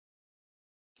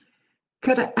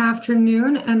Good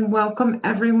afternoon and welcome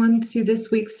everyone to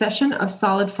this week's session of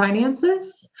Solid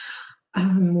Finances.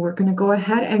 We're going to go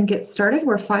ahead and get started.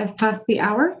 We're 5 past the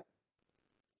hour.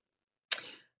 I'd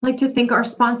like to thank our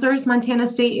sponsors, Montana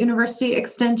State University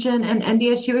Extension and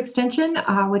NDSU Extension.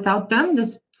 Without them,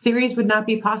 this series would not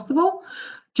be possible.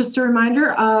 Just a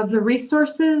reminder of the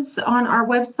resources on our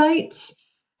website.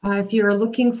 If you're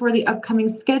looking for the upcoming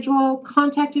schedule,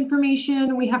 contact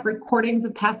information, we have recordings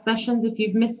of past sessions. If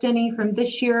you've missed any from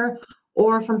this year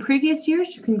or from previous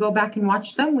years, you can go back and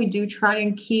watch them. We do try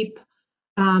and keep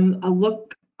a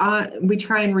look. We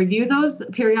try and review those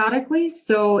periodically.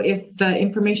 So if the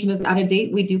information is out of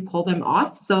date, we do pull them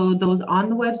off. So those on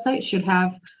the website should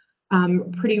have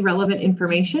pretty relevant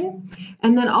information.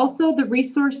 And then also the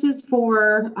resources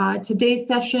for today's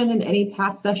session and any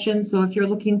past sessions. So if you're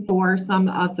looking for some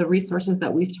of the resources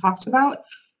that we've talked about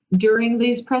during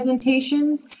these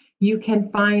presentations, you can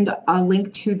find a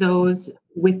link to those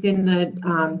within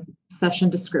the session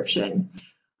description.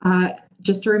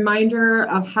 Just a reminder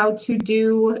of how to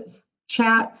do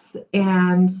chats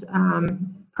and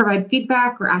provide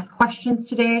feedback or ask questions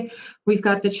today. We've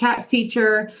got the chat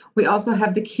feature. We also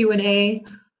have the Q&A.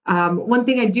 One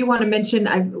thing I do want to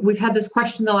mention, we've had this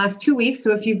question the last 2 weeks.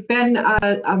 So if you've been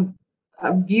a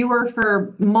viewer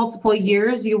for multiple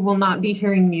years, you will not be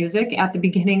hearing music at the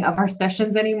beginning of our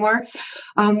sessions anymore.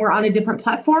 We're on a different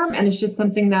platform, and it's just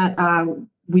something that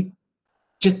we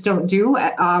just don't do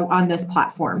on this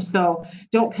platform. So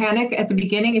don't panic at the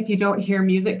beginning if you don't hear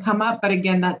music come up. But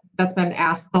again, that's been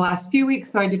asked the last few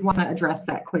weeks, so I did want to address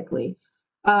that quickly.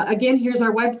 Again, here's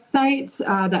our website.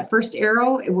 That first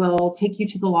arrow, it will take you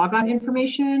to the logon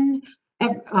information,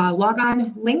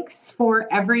 logon links for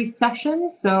every session.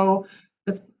 So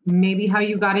that's maybe how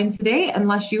you got in today,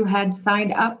 unless you had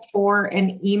signed up for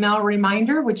an email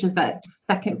reminder, which is that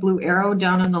second blue arrow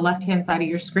down on the left-hand side of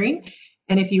your screen.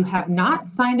 And if you have not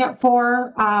signed up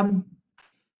for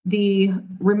the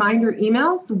reminder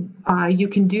emails, you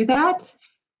can do that.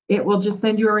 It will just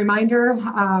send you a reminder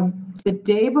the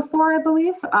day before, I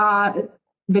believe,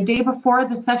 the day before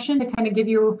the session to kind of give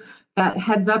you that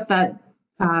heads up that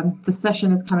the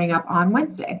session is coming up on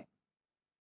Wednesday.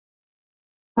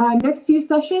 Next few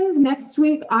sessions, next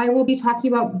week, I will be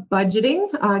talking about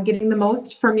budgeting, getting the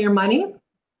most from your money.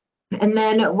 And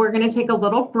then we're going to take a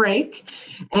little break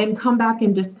and come back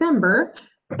in December,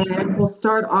 and we'll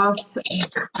start off the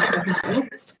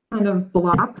next kind of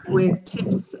block with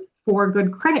tips for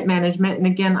good credit management. And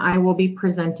again, I will be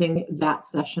presenting that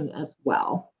session as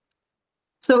well.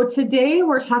 So today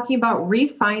we're talking about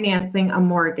refinancing a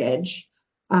mortgage.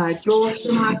 Joel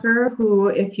Schumacher, who,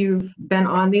 if you've been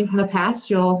on these in the past,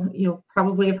 you'll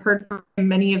probably have heard from him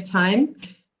many of times.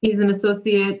 He's an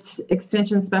associate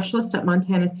extension specialist at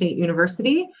Montana State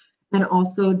University and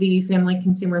also the Family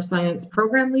Consumer Science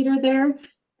program leader there.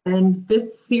 And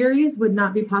this series would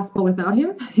not be possible without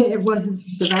him. It was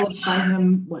developed by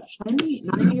him,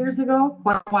 9 years ago,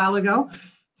 quite a while ago.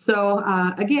 So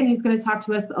again, he's going to talk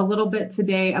to us a little bit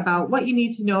today about what you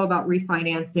need to know about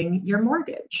refinancing your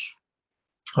mortgage.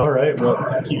 All right. Well,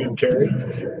 thank you, Terry.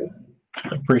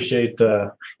 Appreciate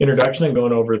the introduction and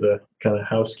going over the kind of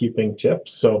housekeeping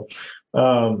tips. So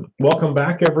welcome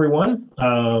back, everyone.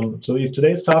 So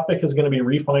today's topic is going to be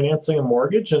refinancing a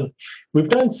mortgage, and we've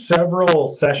done several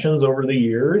sessions over the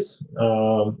years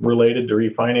related to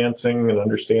refinancing and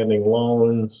understanding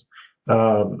loans.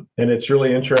 And it's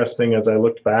really interesting as I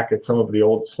looked back at some of the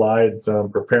old slides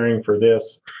preparing for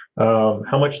this,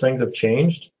 how much things have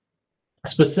changed.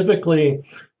 Specifically,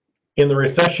 in the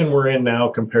recession we're in now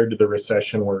compared to the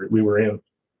recession we were in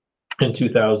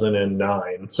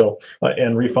 2009. So,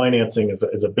 and refinancing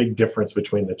is a big difference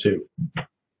between the two.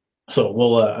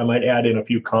 So I might add in a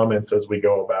few comments as we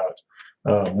go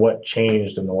about what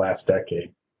changed in the last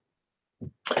decade.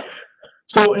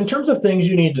 So in terms of things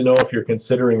you need to know if you're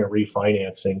considering a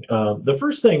refinancing, the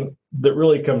first thing that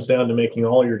really comes down to making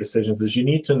all your decisions is you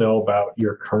need to know about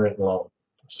your current loan.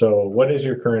 So what is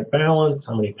your current balance?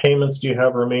 How many payments do you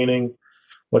have remaining?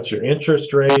 What's your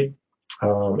interest rate?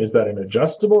 Is that an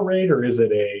adjustable rate or is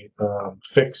it a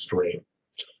fixed rate?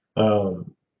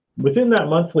 Within that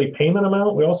monthly payment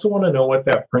amount, we also want to know what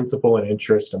that principal and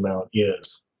interest amount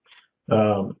is.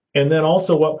 And then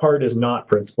also what part is not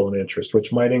principal and interest,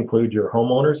 which might include your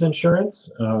homeowner's insurance,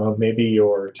 maybe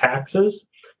your taxes,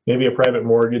 maybe a private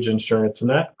mortgage insurance, and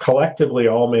that collectively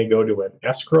all may go to an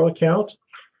escrow account.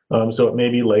 So it may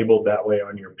be labeled that way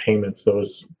on your payments,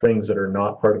 those things that are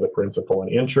not part of the principal and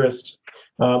interest.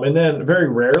 And then very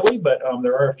rarely, but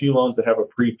there are a few loans that have a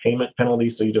prepayment penalty,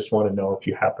 so you just want to know if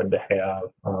you happen to have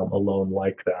a loan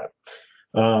like that.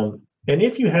 And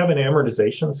if you have an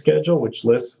amortization schedule, which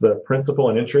lists the principal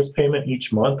and interest payment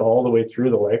each month all the way through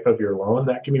the life of your loan,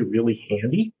 that can be really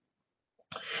handy.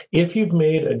 If you've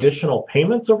made additional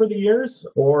payments over the years,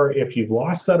 or if you've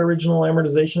lost that original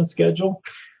amortization schedule,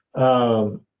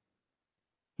 um,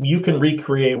 you can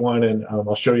recreate one, and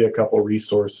I'll show you a couple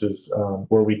resources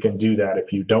where we can do that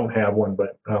if you don't have one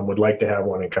but would like to have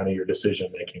one in kind of your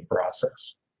decision-making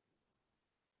process.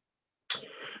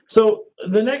 So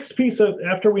the next piece of,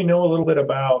 after we know a little bit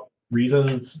about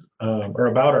reasons or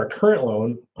about our current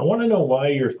loan, I want to know why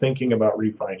you're thinking about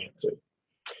refinancing.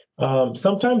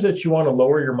 Sometimes it's you want to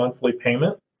lower your monthly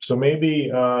payment. So maybe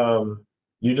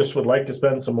you just would like to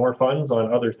spend some more funds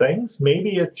on other things.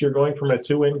 Maybe it's you're going from a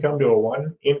 2-income to a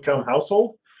 1-income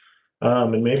household.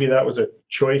 And maybe that was a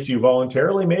choice you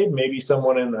voluntarily made. Maybe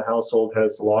someone in the household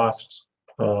has lost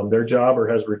their job or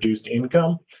has reduced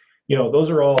income. Those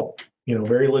are all,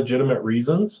 very legitimate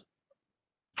reasons.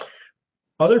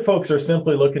 Other folks are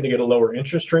simply looking to get a lower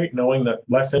interest rate, knowing that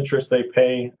less interest they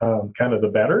pay, kind of the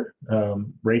better.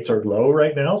 Rates are low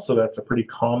right now, so that's a pretty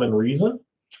common reason.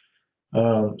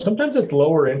 Sometimes it's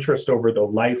lower interest over the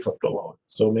life of the loan.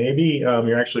 So maybe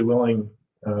you're actually willing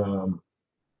to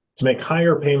make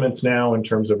higher payments now in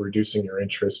terms of reducing your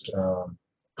interest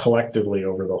collectively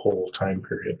over the whole time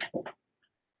period.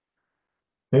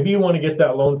 Maybe you want to get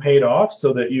that loan paid off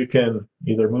so that you can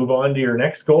either move on to your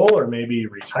next goal, or maybe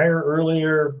retire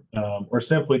earlier, or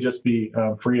simply just be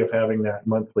free of having that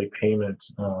monthly payment.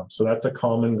 So that's a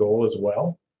common goal as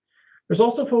well. There's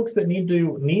also folks that need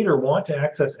or want to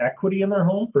access equity in their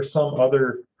home for some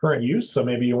other current use. So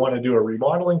maybe you want to do a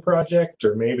remodeling project,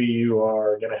 or maybe you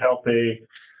are going to help a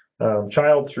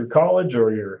child through college,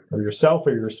 or yourself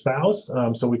or your spouse.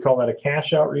 So we call that a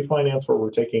cash out refinance, where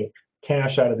we're taking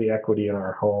cash out of the equity in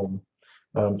our home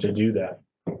to do that.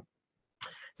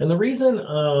 And the reason,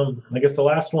 I guess the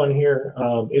last one here,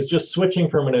 is just switching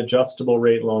from an adjustable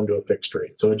rate loan to a fixed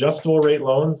rate. So adjustable rate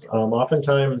loans,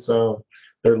 oftentimes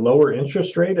they're lower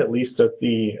interest rate, at least at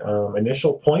the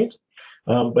initial point,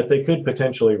 but they could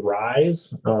potentially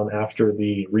rise after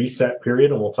the reset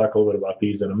period, and we'll talk a little bit about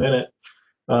these in a minute,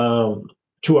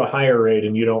 to a higher rate,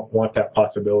 and you don't want that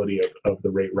possibility of the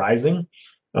rate rising.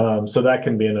 So that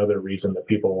can be another reason that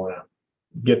people want to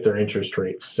get their interest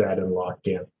rates set and locked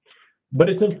in. But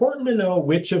it's important to know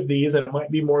which of these, and it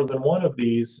might be more than one of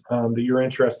these, that you're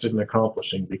interested in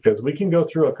accomplishing, because we can go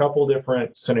through a couple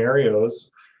different scenarios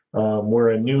where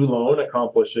a new loan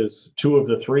accomplishes two of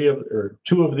these,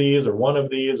 or one of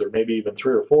these, or maybe even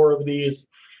 3 or 4 of these.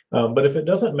 But if it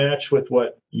doesn't match with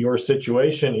what your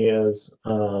situation is,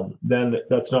 then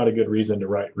that's not a good reason to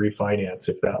refinance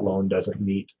if that loan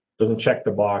doesn't check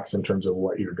the box in terms of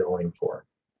what you're going for.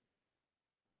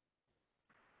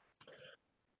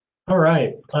 All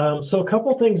right, so a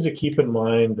couple things to keep in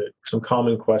mind, some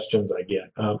common questions I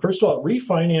get. First of all,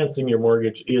 refinancing your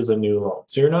mortgage is a new loan.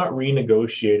 So you're not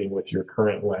renegotiating with your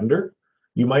current lender.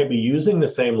 You might be using the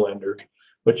same lender,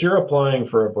 but you're applying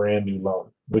for a brand new loan,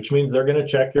 which means they're going to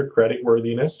check your credit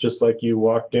worthiness, just like you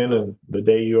walked in and the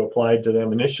day you applied to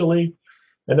them initially.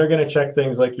 And they're going to check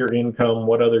things like your income,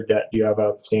 what other debt do you have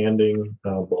outstanding,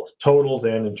 both totals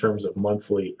and in terms of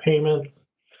monthly payments.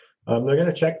 They're going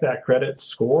to check that credit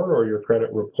score or your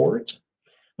credit report.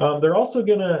 They're also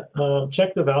going to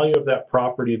check the value of that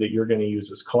property that you're going to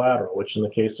use as collateral, which in the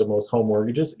case of most home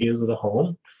mortgages is the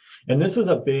home. And this is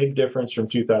a big difference from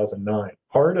 2009.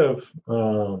 Part of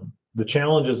the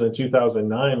challenges in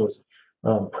 2009 was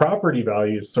property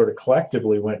values sort of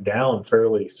collectively went down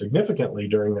fairly significantly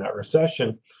during that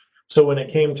recession. So when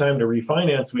it came time to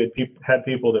refinance, we had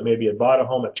people that maybe had bought a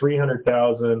home at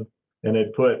 $300,000 and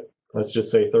had put, let's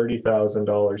just say,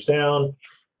 $30,000 down.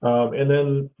 And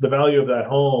then the value of that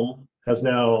home has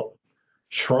now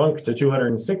shrunk to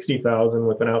 $260,000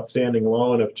 with an outstanding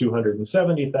loan of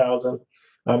 $270,000,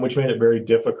 which made it very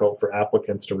difficult for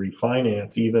applicants to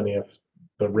refinance, even if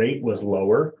the rate was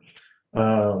lower,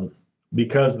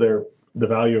 because the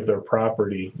value of their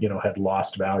property, had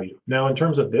lost value. Now, in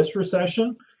terms of this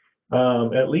recession,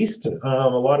 at least a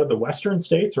lot of the western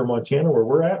states, or Montana where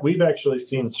we're at, we've actually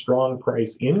seen strong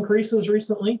price increases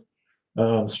recently,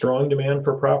 strong demand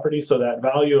for property. So that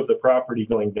value of the property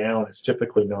going down is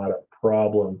typically not a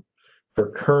problem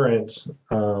for current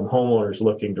homeowners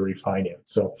looking to refinance.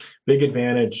 So big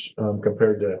advantage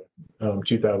compared to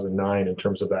 2009 in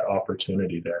terms of that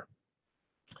opportunity there.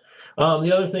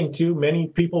 The other thing too, many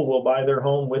people will buy their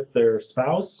home with their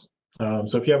spouse.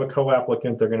 So if you have a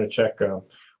co-applicant, they're going to check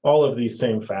all of these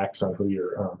same facts on who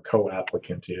your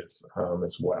co-applicant is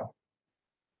as well.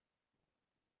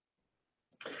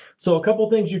 So a couple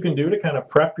things you can do to kind of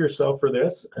prep yourself for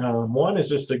this. One is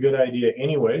just a good idea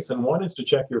anyways, and one is to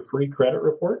check your free credit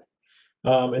report.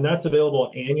 And that's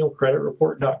available at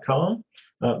annualcreditreport.com.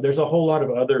 There's a whole lot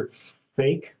of other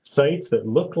fake sites that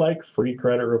look like free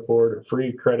credit report or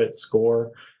free credit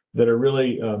score that are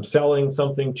really selling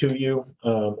something to you,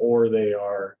 or they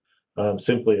are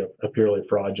simply a purely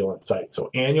fraudulent site.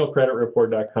 So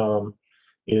annualcreditreport.com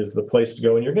is the place to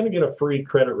go, and you're going to get a free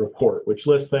credit report, which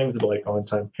lists things like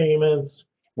on-time payments,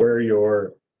 where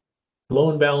your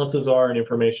loan balances are, and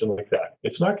information like that.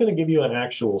 It's not going to give you an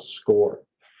actual score.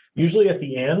 Usually at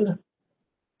the end,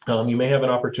 you may have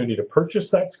an opportunity to purchase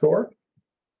that score,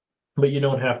 but you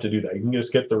don't have to do that. You can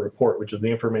just get the report, which is the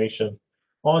information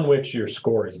on which your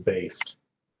score is based.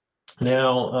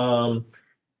 Now,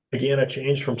 again, a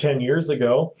change from 10 years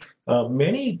ago,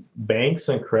 many banks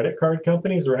and credit card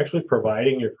companies are actually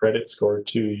providing your credit score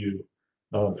to you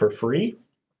for free,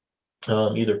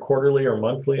 either quarterly or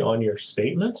monthly on your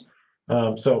statement.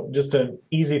 So just an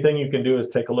easy thing you can do is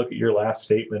take a look at your last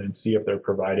statement and see if they're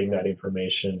providing that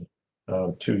information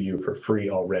to you for free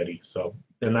already. So,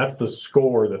 and that's the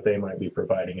score that they might be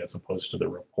providing as opposed to the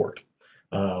report.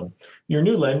 Your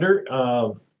new lender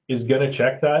is going to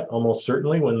check that almost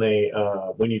certainly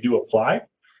when you do apply.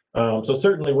 So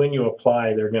certainly when you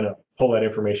apply, they're going to pull that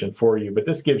information for you, but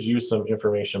this gives you some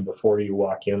information before you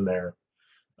walk in there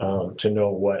to know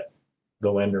what the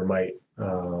lender might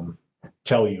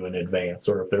tell you in advance,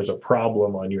 or if there's a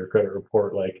problem on your credit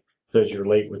report, like says you're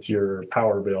late with your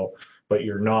power bill, but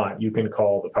you're not, you can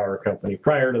call the power company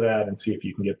prior to that and see if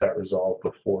you can get that resolved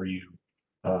before you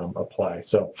apply.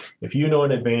 So if you know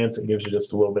in advance, it gives you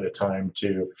just a little bit of time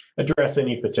to address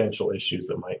any potential issues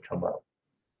that might come up.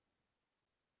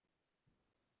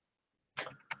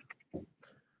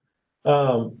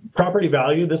 Property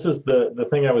value, this is the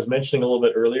thing I was mentioning a little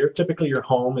bit earlier. Typically your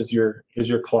home is your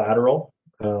collateral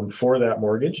for that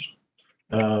mortgage.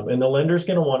 And the lender's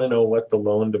going to want to know what the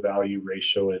loan to value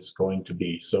ratio is going to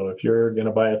be. So if you're going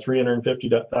to buy a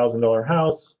 $350,000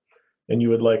 house and you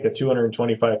would like a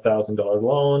 $225,000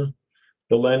 loan,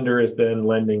 the lender is then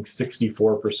lending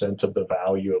 64% of the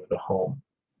value of the home.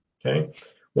 Okay.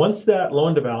 Once that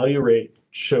loan to value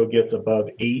ratio gets above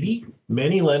 80,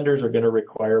 many lenders are going to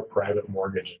require private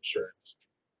mortgage insurance.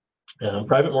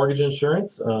 Private mortgage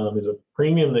insurance is a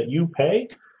premium that you pay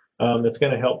that's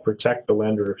going to help protect the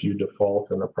lender if you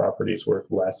default and the property is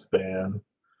worth less than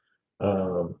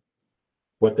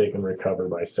what they can recover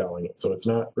by selling it. So it's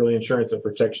not really insurance that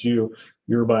protects you.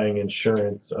 You're buying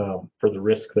insurance for the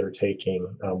risk they're taking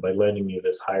by lending you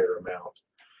this higher amount.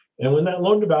 And when that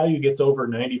loan to value gets over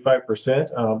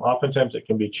 95%, oftentimes it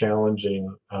can be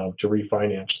challenging to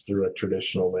refinance through a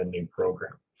traditional lending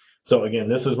program. So again,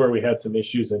 this is where we had some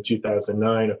issues in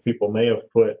 2009. If people may have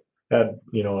had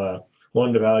a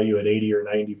loan to value at 80 or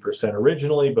 90%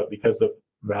 originally, but because the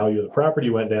value of the property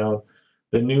went down,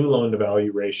 the new loan to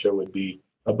value ratio would be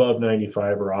above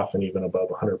 95 or often even above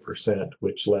 100%,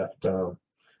 which left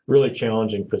really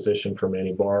challenging position for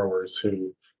many borrowers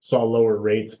who saw lower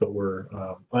rates but were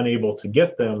unable to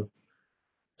get them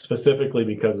specifically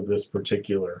because of this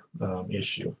particular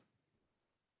issue.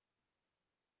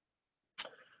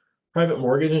 Private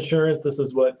mortgage insurance, this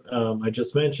is what I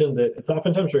just mentioned, that it's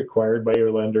oftentimes required by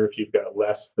your lender if you've got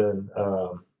less than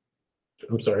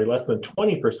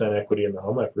 20% equity in the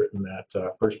home. I've written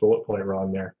that first bullet point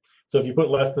wrong there. So if you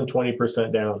put less than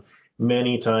 20% down,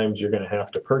 many times you're going to have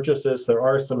to purchase this. There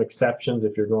are some exceptions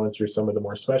if you're going through some of the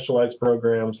more specialized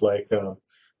programs like the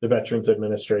Veterans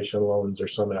Administration loans or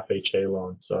some FHA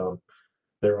loans.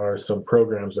 There are some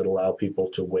programs that allow people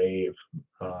to waive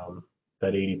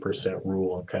that 80%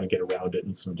 rule and kind of get around it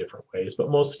in some different ways. But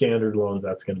most standard loans,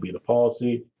 that's going to be the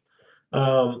policy.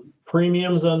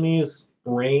 Premiums on these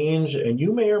range, and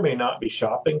you may or may not be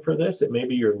shopping for this. It may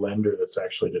be your lender that's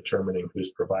actually determining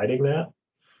who's providing that.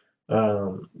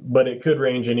 But it could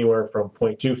range anywhere from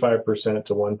 0.25%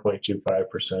 to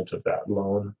 1.25% of that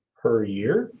loan per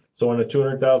year. So on a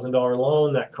 $200,000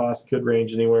 loan, that cost could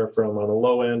range anywhere from, on the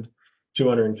low end,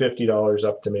 $250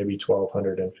 up to maybe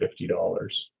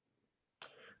 $1,250.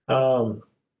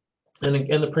 And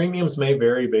again, the premiums may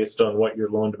vary based on what your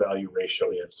loan to value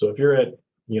ratio is. So if you're at,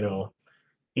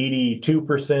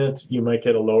 82%, you might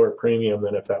get a lower premium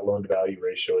than if that loan to value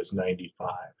ratio is 95.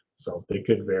 So they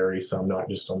could vary some, not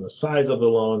just on the size of the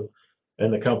loan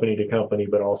and the company to company,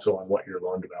 but also on what your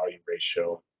loan to value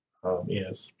ratio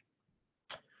is.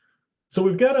 So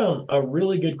we've got a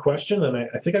really good question, and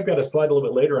I think I've got a slide a little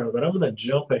bit later on it, but I'm going to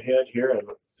jump ahead here and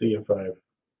let's see if I've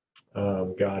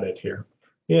got it here.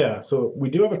 Yeah, so we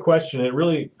do have a question. It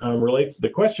really relates. The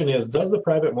question is, does the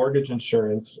private mortgage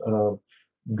insurance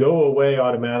go away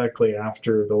automatically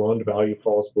after the loan to value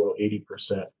falls below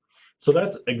 80%. So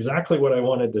that's exactly what I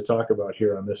wanted to talk about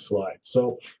here on this slide.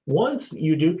 So once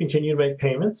you do continue to make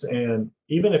payments, and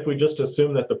even if we just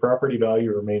assume that the property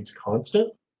value remains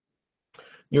constant,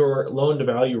 your loan to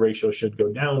value ratio should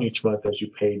go down each month as you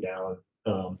pay down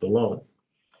the loan.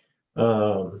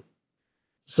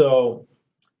 So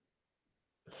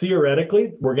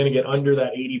theoretically, we're going to get under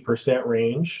that 80%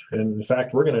 range. And in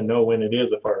fact, we're going to know when it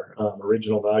is if our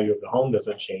original value of the home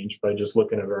doesn't change by just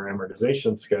looking at our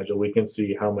amortization schedule. We can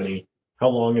see how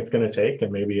long it's going to take,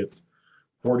 and maybe it's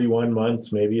 41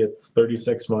 months, maybe it's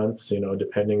 36 months,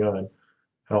 depending on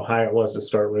how high it was to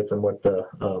start with and what the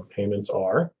payments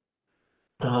are.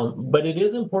 But it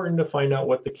is important to find out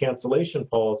what the cancellation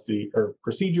policy or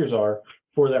procedures are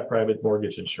for that private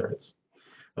mortgage insurance.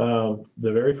 The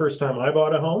very first time I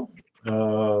bought a home,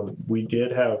 we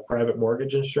did have private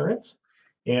mortgage insurance,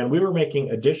 and we were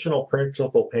making additional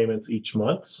principal payments each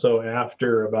month. So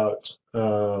after about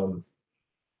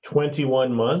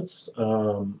 21 months,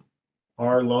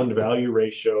 our loan to value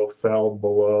ratio fell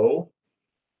below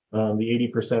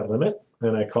the 80% limit,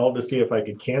 and I called to see if I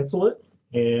could cancel it.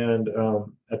 And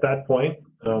at that point,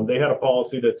 they had a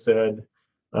policy that said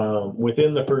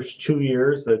within the first 2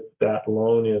 years that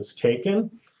loan is taken,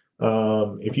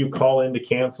 if you call in to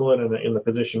cancel it in the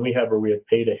position we had where we had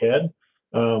paid ahead,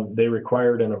 they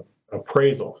required an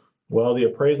appraisal. Well, the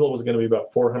appraisal was going to be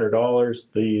about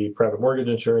 $400. The private mortgage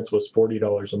insurance was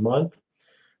 $40 a month.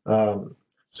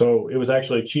 So it was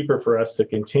actually cheaper for us to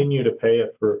continue to pay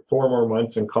it for 4 more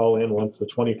months and call in once the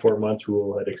 24-month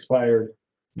rule had expired,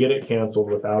 get it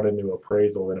canceled without a new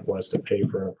appraisal than it was to pay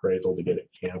for an appraisal to get it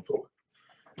canceled.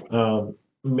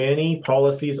 Many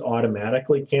policies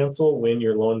automatically cancel when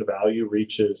your loan to value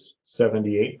reaches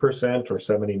 78% or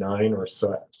 79 or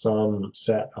some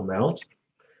set amount.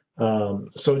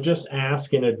 So just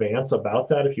ask in advance about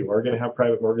that if you are going to have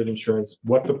private mortgage insurance,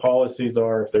 what the policies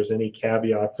are, if there's any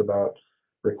caveats about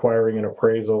requiring an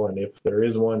appraisal, and if there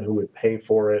is one, who would pay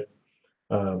for it,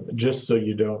 just so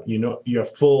you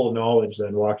have full knowledge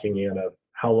then walking in of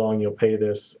how long you'll pay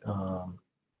this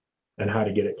and how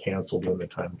to get it canceled when the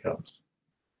time comes.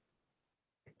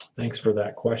 Thanks for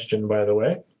that question, by the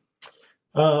way.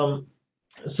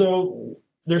 So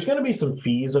there's going to be some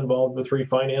fees involved with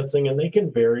refinancing, and they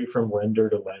can vary from lender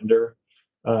to lender.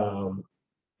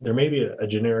 There may be a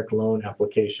generic loan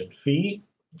application fee.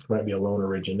 There might be a loan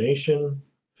origination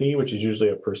fee, which is usually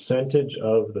a percentage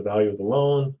of the value of the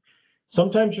loan.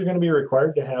 Sometimes you're going to be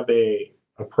required to have a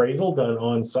appraisal done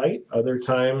on site. Other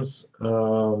times,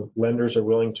 lenders are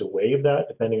willing to waive that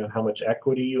depending on how much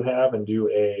equity you have and do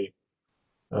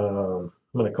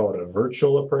I'm going to call it a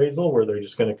virtual appraisal, where they're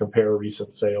just going to compare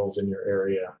recent sales in your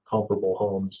area, comparable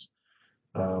homes.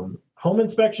 Home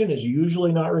inspection is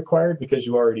usually not required because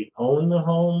you already own the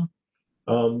home,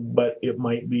 but it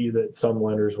might be that some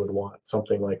lenders would want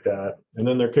something like that. And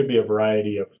then there could be a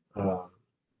variety of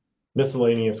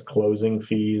miscellaneous closing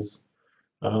fees.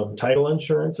 Title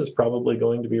insurance is probably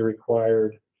going to be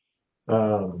required.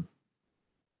 I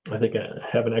think I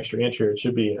have an extra entry here. It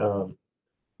should be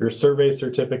your survey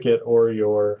certificate or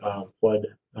your flood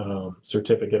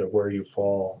certificate of where you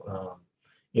fall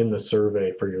in the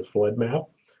survey for your flood map.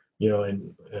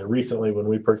 And recently when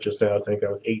we purchased a house, I think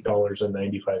that was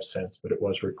 $8.95, but it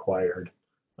was required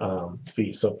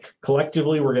fee. So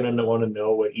collectively, we're going to want to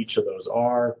know what each of those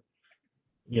are.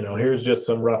 Here's just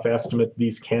some rough estimates.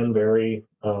 These can vary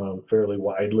fairly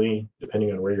widely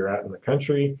depending on where you're at in the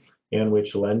country and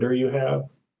which lender you have.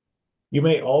 You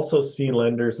may also see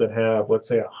lenders that have, let's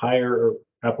say, a higher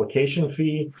application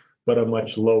fee, but a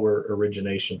much lower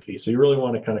origination fee. So you really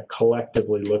want to kind of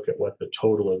collectively look at what the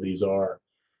total of these are,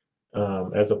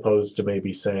 as opposed to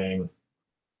maybe saying,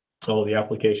 oh, the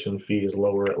application fee is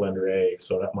lower at lender A,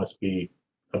 so that must be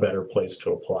a better place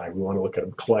to apply. We want to look at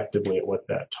them collectively at what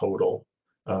that total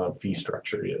fee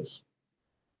structure is.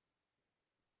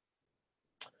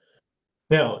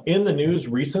 Now, in the news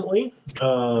recently,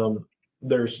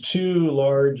 there's 2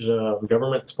 large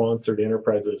government-sponsored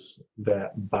enterprises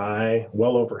that buy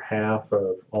well over half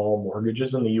of all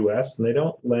mortgages in the U.S., and they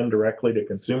don't lend directly to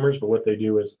consumers, but what they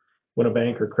do is when a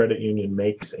bank or credit union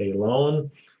makes a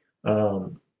loan,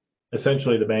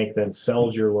 essentially the bank then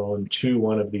sells your loan to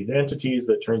one of these entities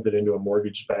that turns it into a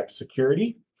mortgage-backed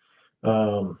security.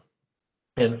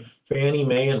 And Fannie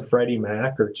Mae and Freddie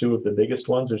Mac are 2 of the biggest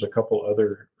ones. There's a couple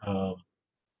other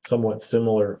somewhat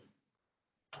similar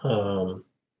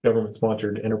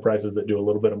government-sponsored enterprises that do a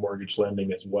little bit of mortgage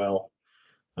lending as well.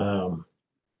 And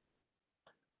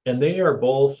they are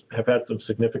both have had some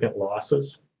significant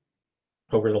losses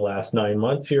over the last 9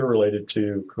 months here related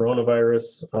to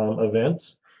coronavirus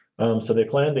events. So they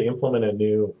plan to implement a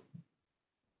new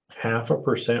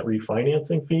 0.5%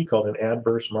 refinancing fee called an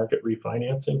adverse market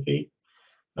refinancing fee.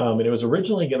 And it was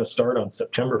originally going to start on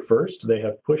September 1st. They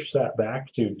have pushed that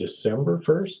back to December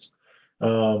 1st.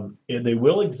 And they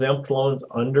will exempt loans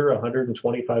under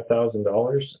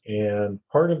 $125,000. And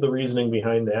part of the reasoning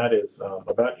behind that is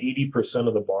about 80%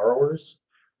 of the borrowers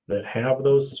that have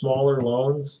those smaller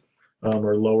loans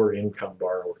are lower income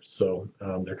borrowers. So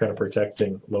they're kind of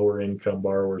protecting lower income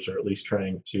borrowers, or at least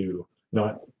trying to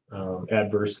not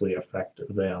adversely affect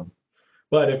them.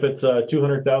 But if it's a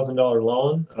 $200,000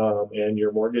 loan and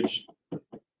your mortgage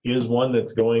is one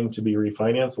that's going to be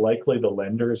refinanced, likely the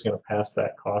lender is going to pass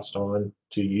that cost on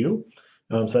to you.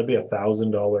 So that'd be a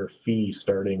 $1,000 fee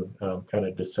starting kind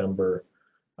of December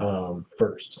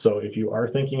 1st. So if you are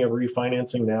thinking of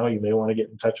refinancing now, you may want to get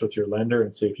in touch with your lender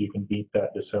and see if you can beat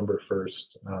that December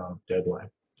 1st deadline.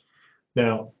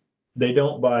 Now, they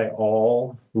don't buy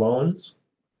all loans.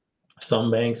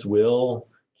 Some banks will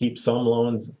keep some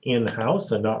loans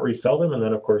in-house and not resell them. And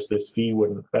then, of course, this fee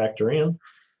wouldn't factor in.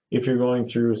 If you're going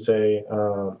through, say,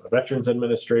 a Veterans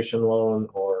Administration loan,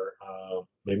 or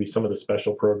maybe some of the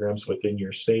special programs within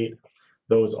your state,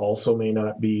 those also may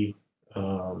not be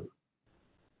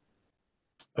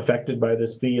affected by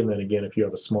this fee. And then again, if you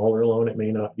have a smaller loan, it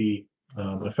may not be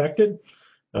affected.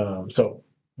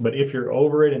 But if you're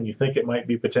over it and you think it might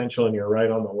be potential and you're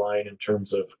right on the line in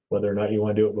terms of whether or not you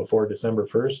want to do it before December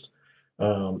 1st,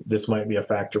 this might be a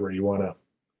factor where you want to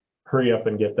hurry up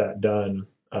and get that done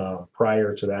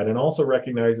prior to that. And also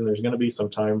recognizing there's going to be some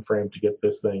time frame to get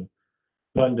this thing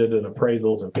funded and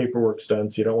appraisals and paperwork's done.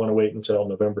 So you don't want to wait until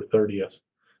November 30th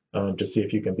to see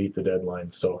if you can beat the deadline.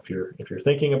 So if you're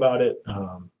thinking about it,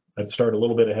 I'd start a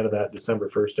little bit ahead of that December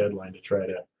 1st deadline to try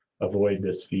to avoid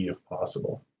this fee if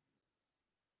possible.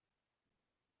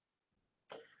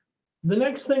 The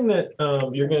next thing that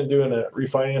you're going to do in a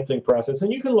refinancing process,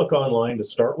 and you can look online to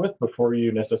start with before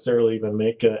you necessarily even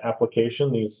make an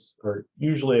application. These are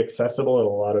usually accessible at a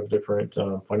lot of different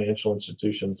financial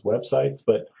institutions' websites,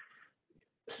 but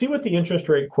see what the interest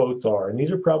rate quotes are. And these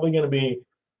are probably going to be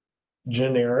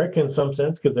generic in some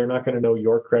sense because they're not going to know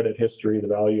your credit history, the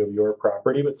value of your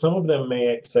property, but some of them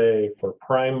may say for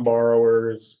prime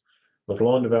borrowers with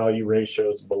loan to value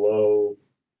ratios below,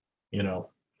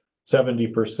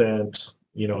 70%,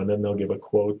 and then they'll give a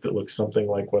quote that looks something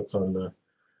like what's on the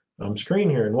screen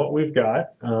here. And what we've got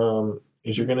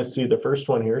is you're going to see the first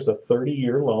one here is a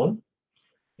 30-year loan.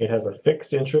 It has a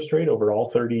fixed interest rate over all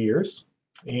 30 years.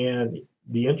 And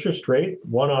the interest rate,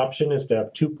 one option is to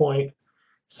have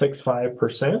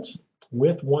 2.65%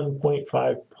 with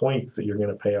 1.5 points that you're going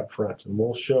to pay up front. And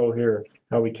we'll show here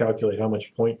how we calculate how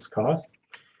much points cost.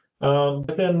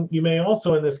 But then you may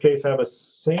also, in this case, have a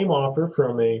same offer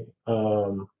from the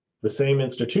same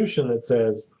institution that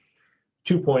says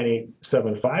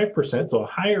 2.875%, so a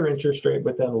higher interest rate,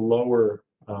 but then lower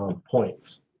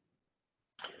points.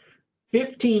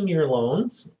 15-year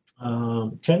loans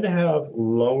tend to have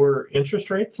lower interest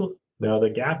rates. Now,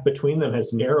 the gap between them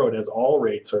has narrowed as all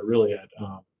rates are really at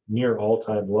near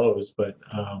all-time lows, but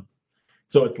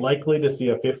so it's likely to see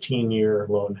a 15-year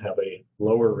loan have a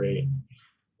lower rate.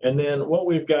 And then what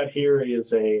we've got here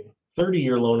is a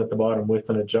 30-year loan at the bottom with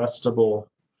an adjustable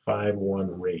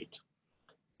 5.1 rate.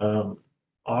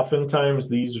 Oftentimes,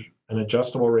 an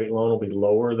adjustable rate loan will be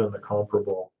lower than the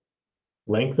comparable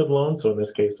length of loan. So in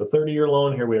this case, the 30-year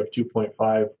loan, here we have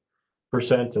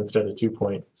 2.5% instead of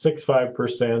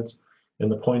 2.65%,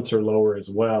 and the points are lower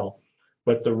as well.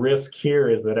 But the risk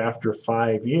here is that after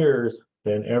 5 years,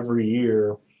 then every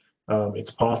year,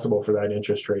 it's possible for that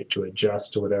interest rate to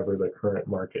adjust to whatever the current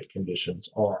market conditions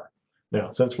are.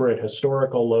 Now, since we're at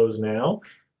historical lows now,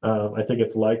 I think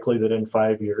it's likely that in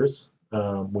 5 years,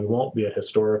 we won't be at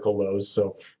historical lows.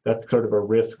 So that's sort of a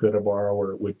risk that a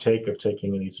borrower would take of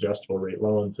taking these adjustable rate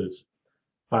loans is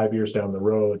 5 years down the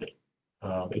road,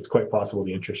 it's quite possible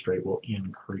the interest rate will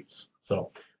increase.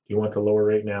 So you want the lower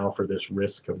rate now for this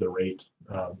risk of the rate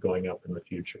going up in the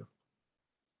future.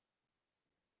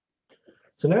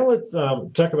 So now let's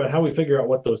talk about how we figure out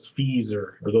what those fees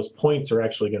or those points are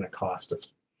actually going to cost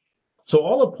us. So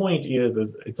all a point is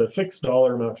it's a fixed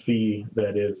dollar amount fee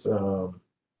that is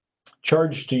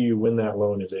charged to you when that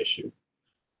loan is issued.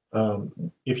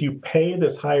 If you pay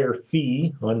this higher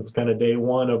fee on kind of day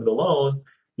one of the loan,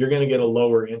 you're going to get a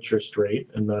lower interest rate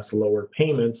and thus lower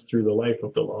payments through the life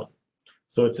of the loan.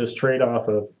 So it's this trade-off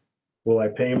of, will I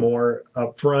pay more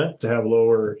upfront to have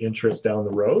lower interest down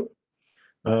the road?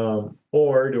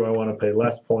 Or do I want to pay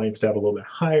less points to have a little bit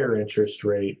higher interest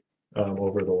rate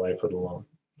over the life of the loan?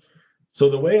 So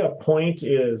the way a point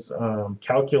is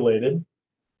calculated,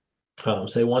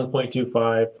 say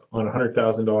 1.25 on a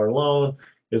 $100,000 loan,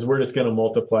 is we're just going to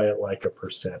multiply it like a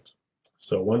percent.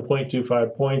 So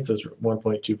 1.25 points is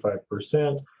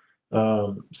 1.25%.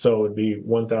 So it would be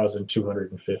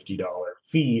 $1,250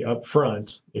 fee up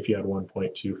front if you had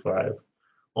 1.25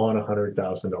 on a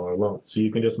 $100,000 loan. So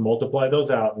you can just multiply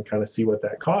those out and kind of see what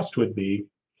that cost would be.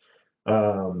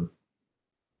 And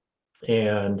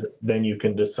then you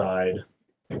can decide,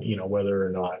 whether or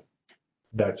not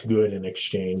that's good in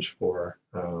exchange for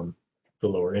the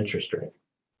lower interest rate.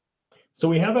 So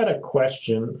we have had a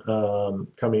question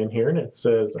come in here, and it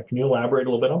says, can you elaborate a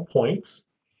little bit on points?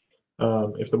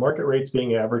 If the market rate's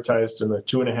being advertised in the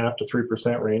 2.5% to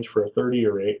 3% range for a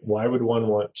 30-year rate, why would one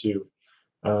want to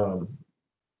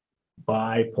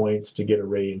buy points to get a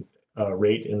rate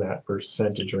in that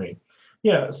percentage range?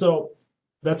 Yeah, so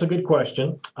that's a good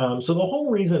question. So the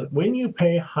whole reason when you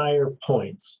pay higher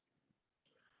points,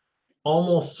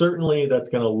 almost certainly that's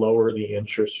going to lower the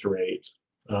interest rate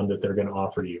that they're going to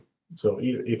offer you. So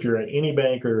if you're at any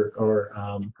bank or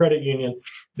credit union,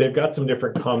 they've got some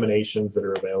different combinations that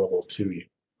are available to you.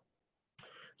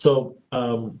 So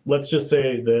let's just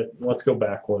say that, let's go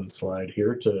back one slide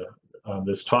here to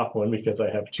this top one, because I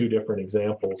have two different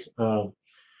examples.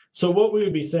 So what we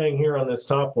would be saying here on this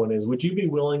top one is, would you be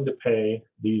willing to pay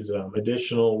these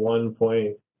additional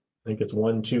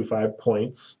 1.125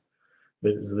 points?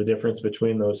 That is the difference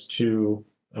between those two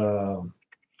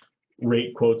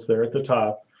rate quotes there at the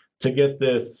top, to get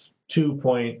this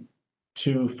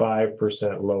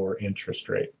 2.25% lower interest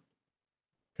rate.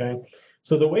 Okay,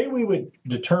 so the way we would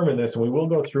determine this, and we will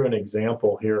go through an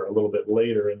example here a little bit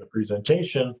later in the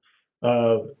presentation,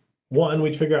 one,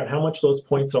 we'd figure out how much those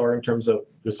points are in terms of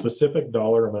the specific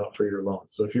dollar amount for your loan.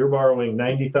 So if you're borrowing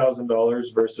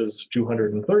 $90,000 versus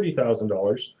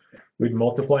 $230,000, we'd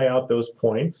multiply out those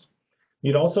points.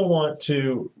 You'd also want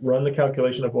to run the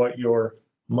calculation of what your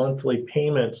monthly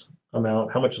payment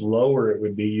amount, how much lower it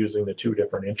would be using the two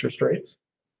different interest rates.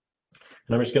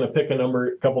 And I'm just going to pick a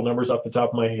couple numbers off the top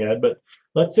of my head, but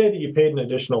let's say that you paid an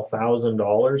additional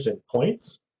 $1,000 in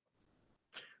points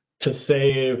to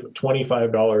save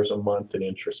 $25 a month in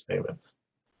interest payments.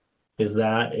 Is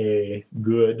that a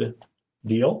good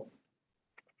deal?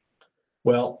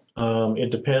 Well,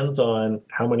 it depends on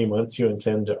how many months you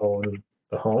intend to own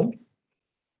the home.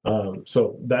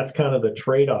 So that's kind of the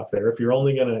trade-off there. If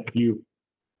you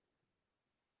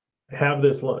have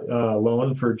this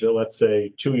loan for, let's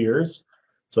say, 2 years,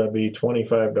 so that'd be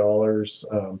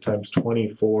 $25 times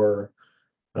 24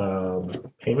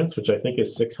 payments, which I think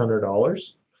is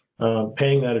 $600.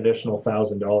 Paying that additional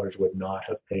 $1,000 would not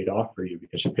have paid off for you,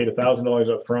 because you paid $1,000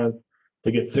 up front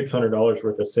to get $600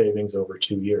 worth of savings over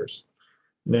 2 years.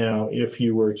 Now, if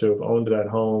you were to have owned that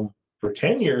home for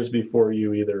 10 years before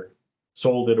you either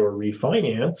sold it or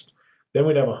refinanced, then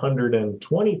we'd have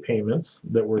 120 payments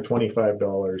that were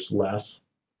 $25 less.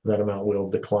 That amount will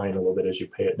decline a little bit as you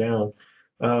pay it down.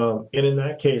 And in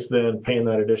that case, then paying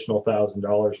that additional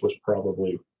 $1,000 was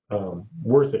probably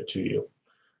worth it to you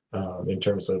in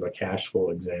terms of a cash flow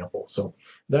example. So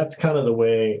that's kind of the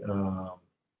way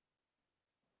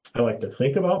I like to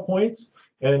think about points.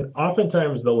 And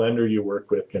oftentimes the lender you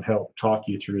work with can help talk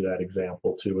you through that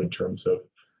example too, in terms of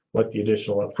what the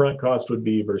additional upfront cost would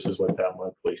be versus what that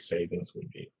monthly savings would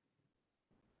be.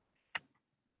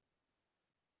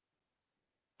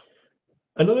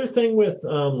 Another thing with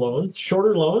loans,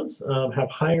 shorter loans have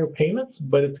higher payments,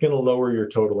 but it's going to lower your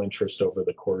total interest over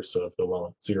the course of the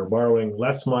loan. So you're borrowing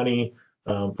less money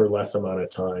for less amount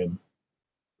of time.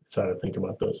 That's how to think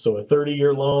about those. So a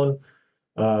 30-year loan,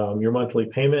 your monthly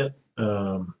payment,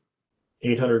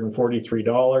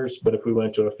 $843. But if we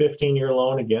went to a 15-year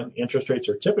loan, again, interest rates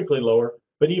are typically lower,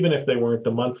 but even if they weren't, the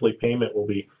monthly payment will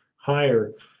be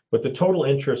higher. But the total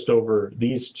interest over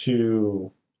these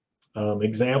two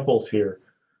examples here,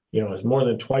 is more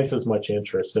than twice as much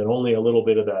interest, and only a little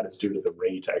bit of that is due to the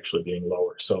rate actually being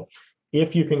lower. So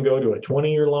if you can go to a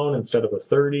 20-year loan instead of a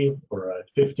 30, or a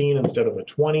 15 instead of a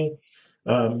 20,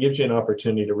 gives you an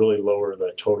opportunity to really lower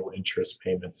the total interest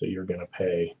payments that you're going to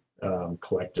pay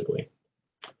collectively.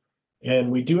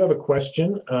 And we do have a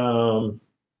question. Can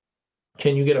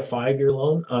you get a 5-year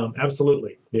loan?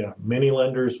 Absolutely. Yeah, many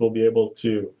lenders will be able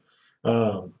to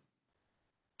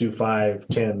do 5,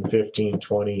 10, 15,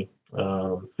 20,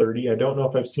 30. I don't know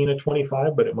if I've seen a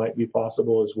 25, but it might be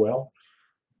possible as well.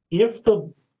 If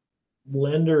the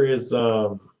lender is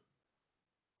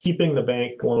keeping the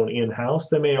bank loan in-house,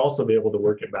 they may also be able to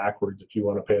work it backwards. If you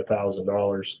want to pay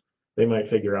 $1,000, they might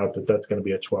figure out that that's going to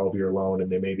be a 12-year loan,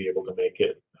 and they may be able to make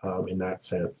it in that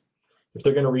sense. If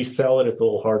they're going to resell it, it's a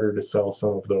little harder to sell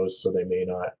some of those, so they may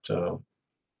not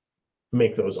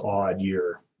make those odd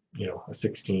year, a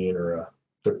 16 or a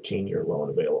 13-year loan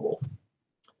available.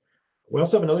 We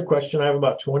also have another question. I have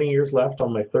about 20 years left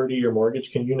on my 30-year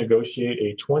mortgage. Can you negotiate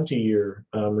a 20-year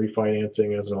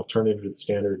refinancing as an alternative to the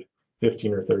standard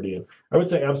 15 or 30? And I would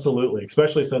say absolutely,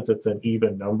 especially since it's an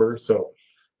even number. So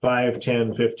 5,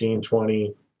 10, 15,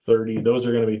 20, 30, those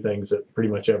are going to be things that pretty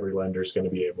much every lender is going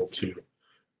to be able to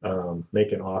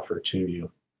make an offer to you.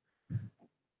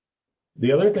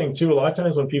 The other thing too, a lot of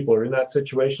times when people are in that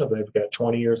situation, if they've got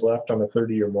 20 years left on a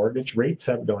 30-year mortgage, rates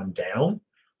have gone down.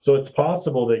 So it's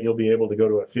possible that you'll be able to go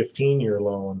to a 15-year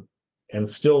loan and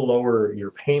still lower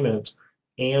your payment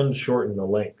and shorten the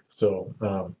length.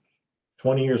 So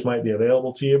 20 years might be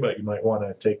available to you, but you might want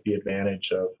to take the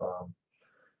advantage of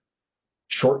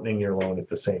shortening your loan at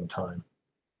the same time.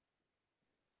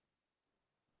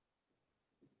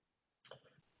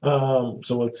 So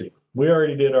let's see. We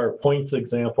already did our points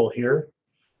example here.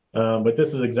 But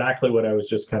this is exactly what I was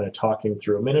just kind of talking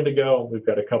through a minute ago. We've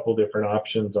got a couple different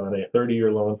options on a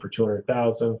 30-year loan for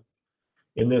 $200,000.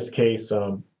 In this case,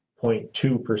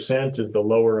 0.2% is the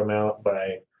lower amount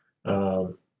by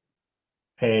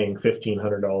paying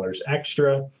 $1,500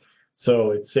 extra.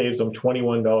 So it saves them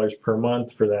 $21 per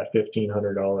month for that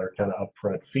 $1,500 kind of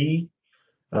upfront fee.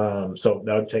 So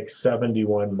that would take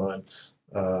 71 months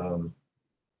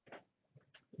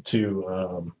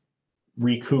to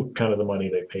recoup kind of the money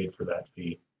they paid for that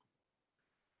fee.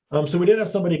 So we did have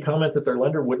somebody comment that their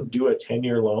lender wouldn't do a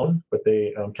 10-year loan, but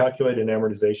they calculated an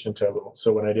amortization table.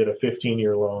 So when I did a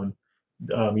 15-year loan,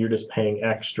 you're just paying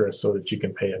extra so that you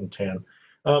can pay it in 10.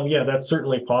 Yeah, that's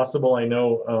certainly possible. I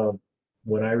know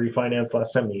when I refinanced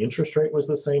last time, the interest rate was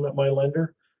the same at my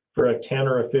lender for a 10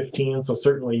 or a 15. So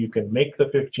certainly you can make the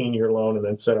 15-year loan and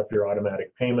then set up your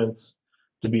automatic payments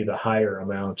to be the higher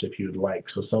amount if you'd like.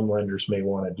 So some lenders may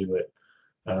want to do it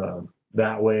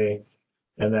that way,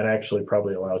 and that actually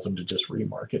probably allows them to just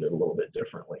remarket it a little bit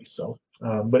differently. So,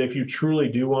 but if you truly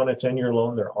do want a 10-year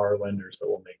loan, there are lenders that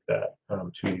will make that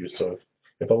to you. So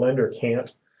if a lender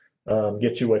can't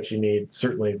get you what you need,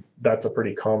 certainly that's a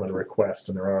pretty common request,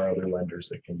 and there are other lenders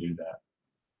that can do that.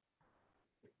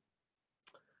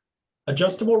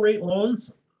 Adjustable rate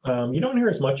loans, you don't hear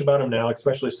as much about them now,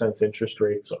 especially since interest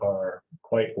rates are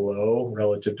quite low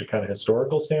relative to kind of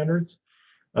historical standards.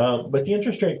 But the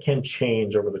interest rate can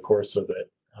change over the course of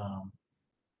it.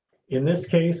 In this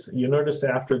case, you notice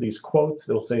after these quotes,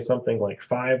 they'll say something like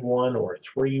 5.1 or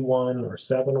 3.1 or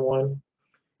 7.1.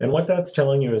 And what that's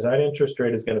telling you is that interest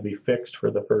rate is going to be fixed for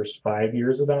the first 5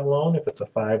 years of that loan if it's a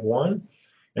 5.1,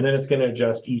 and then it's going to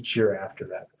adjust each year after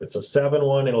that. If it's a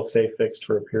 7.1, it'll stay fixed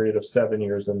for a period of 7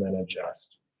 years and then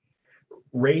adjust.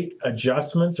 Rate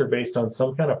adjustments are based on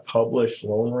some kind of published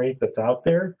loan rate that's out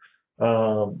there,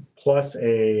 plus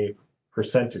a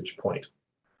percentage point,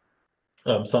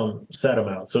 some set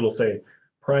amount. So it'll say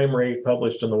prime rate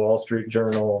published in the Wall Street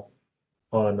Journal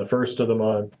on the first of the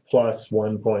month plus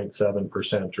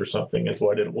 1.7% or something is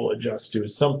what it will adjust to.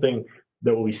 Is something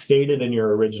that will be stated in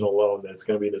your original loan that it's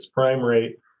going to be this prime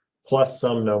rate plus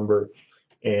some number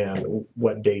and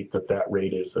what date that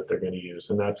rate is that they're going to use.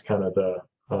 And that's kind of the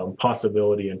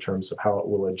possibility in terms of how it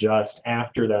will adjust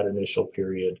after that initial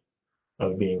period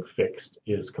of being fixed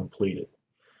is completed.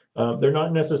 They're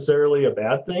not necessarily a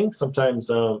bad thing. Sometimes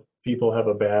people have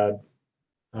a bad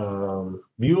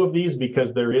view of these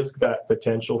because there is that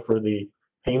potential for the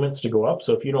payments to go up.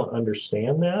 So if you don't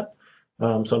understand that,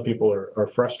 some people are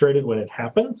frustrated when it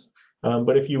happens.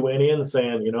 But if you went in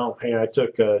saying, hey, I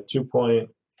took a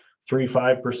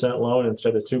 2.35% loan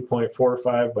instead of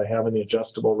 2.45 by having the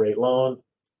adjustable rate loan,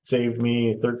 saved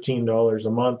me $13 a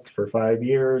month for 5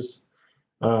 years,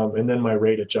 and then my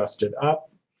rate adjusted up.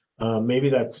 Maybe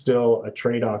that's still a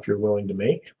trade-off you're willing to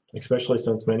make, especially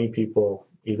since many people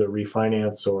either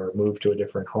refinance or move to a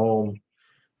different home.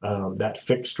 That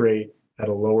fixed rate at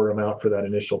a lower amount for that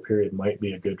initial period might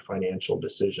be a good financial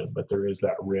decision, but there is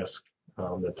that risk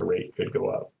that the rate could go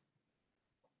up.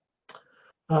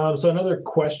 So another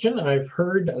question, I've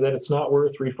heard that it's not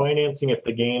worth refinancing if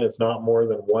the gain is not more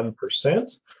than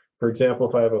 1%. For example,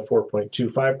 if I have a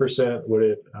 4.25%, would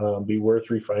it be worth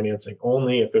refinancing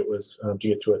only if it was to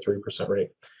get to a 3%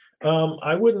 rate?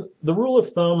 I wouldn't. The rule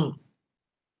of thumb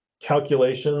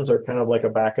calculations are kind of like a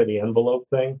back of the envelope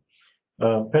thing.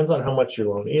 Depends on how much your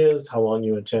loan is, how long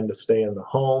you intend to stay in the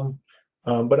home.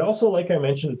 But also, like I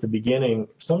mentioned at the beginning,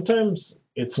 sometimes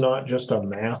it's not just a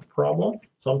math problem.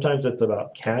 Sometimes it's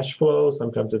about cash flow.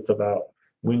 Sometimes it's about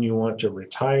when you want to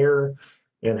retire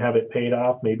and have it paid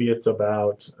off. Maybe it's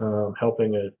about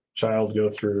helping a child go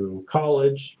through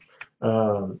college.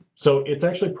 So it's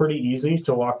actually pretty easy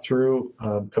to walk through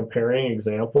comparing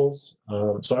examples.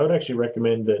 So I would actually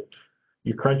recommend that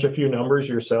you crunch a few numbers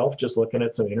yourself, just looking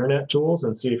at some internet tools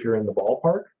and see if you're in the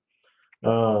ballpark.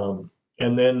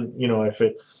 And then, if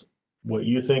it's what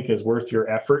you think is worth your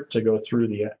effort to go through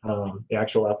the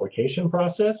actual application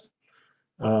process,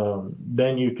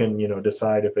 then you can,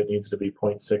 decide if it needs to be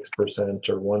 0.6%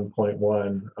 or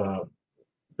 1.1,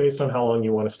 based on how long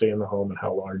you want to stay in the home and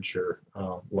how large your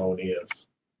loan is.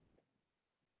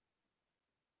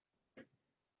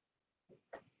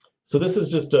 So this is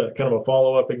just a kind of a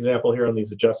follow-up example here on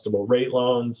these adjustable rate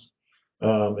loans.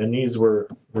 And these were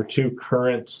two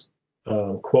current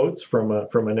quotes from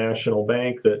a national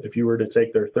bank that if you were to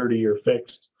take their 30-year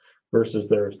fixed versus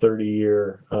their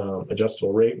 30-year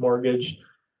adjustable rate mortgage,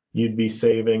 you'd be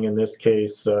saving, in this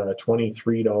case,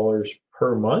 $23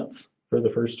 per month for the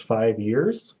first 5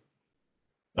 years.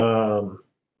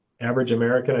 Average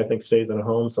American, I think, stays in a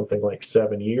home something like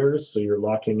 7 years. So you're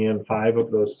locking in 5 of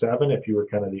those 7 if you were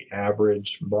kind of the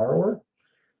average borrower.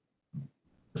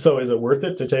 So is it worth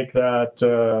it to take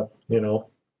that,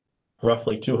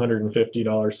 roughly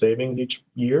 $250 savings each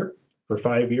year for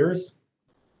 5 years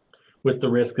with the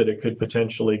risk that it could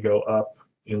potentially go up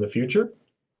in the future?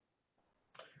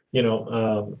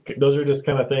 Those are just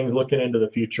kind of things looking into the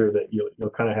future that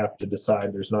you'll kind of have to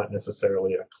decide. There's not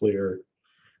necessarily a clear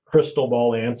crystal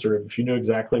ball answer. If you knew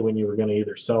exactly when you were going to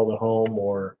either sell the home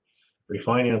or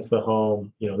refinance the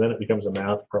home, then it becomes a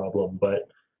math problem,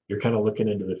 but you're kind of looking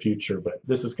into the future. But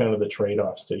this is kind of the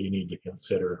trade-offs that you need to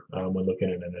consider when looking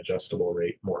at an adjustable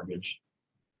rate mortgage.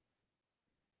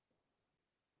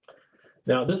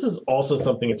 Now, this is also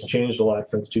something that's changed a lot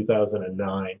since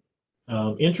 2009.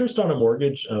 Interest on a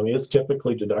mortgage is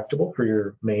typically deductible for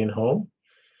your main home.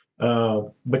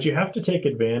 But you have to take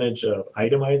advantage of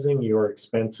itemizing your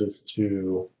expenses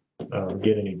to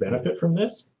get any benefit from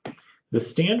this. The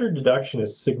standard deduction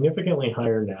is significantly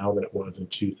higher now than it was in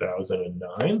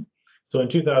 2009. So in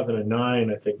 2009,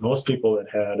 I think most people that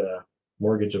had a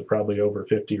mortgage of probably over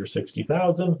 50 or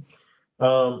 60,000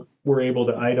 were able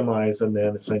to itemize and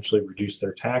then essentially reduce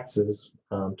their taxes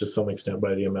to some extent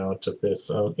by the amount of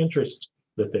this interest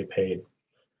that they paid.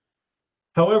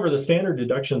 However, the standard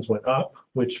deductions went up,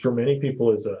 which for many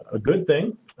people is a good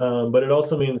thing, but it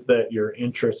also means that your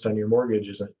interest on your mortgage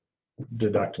isn't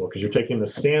deductible because you're taking the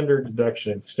standard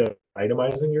deduction instead of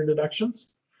itemizing your deductions.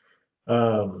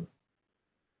 Well,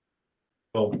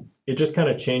 it just kind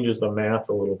of changes the math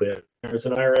a little bit. There's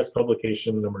an IRS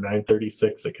publication, number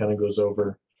 936, that kind of goes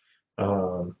over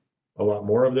a lot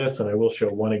more of this, and I will show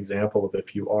one example of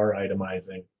if you are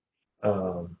itemizing.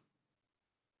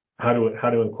 How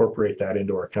to incorporate that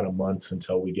into our kind of months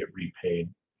until we get repaid.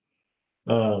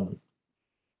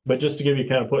 But just to give you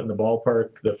kind of put in the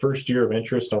ballpark, the first year of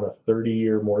interest on a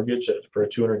 30-year mortgage for a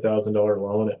 $200,000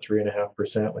 loan at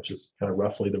 3.5%, which is kind of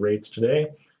roughly the rates today,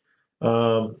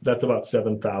 that's about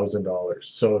 $7,000.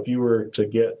 So if you were to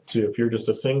if you're just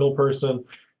a single person,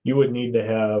 you would need to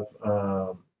have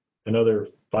another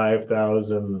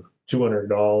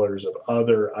 $5,200 of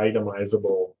other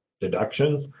itemizable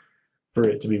deductions for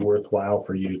it to be worthwhile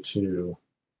for you to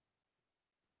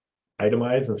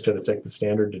itemize instead of take the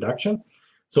standard deduction.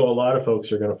 So a lot of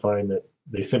folks are going to find that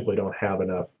they simply don't have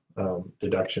enough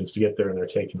deductions to get there, and they're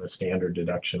taking the standard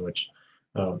deduction, which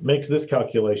makes this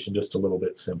calculation just a little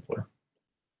bit simpler.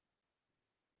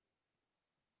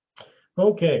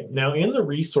 Okay, now in the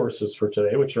resources for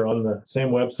today, which are on the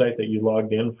same website that you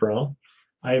logged in from,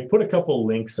 I put a couple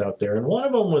links out there, and one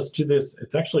of them was to this.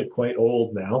 It's actually quite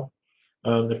old now.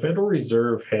 The Federal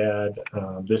Reserve had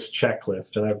this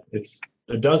checklist, and it's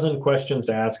a dozen questions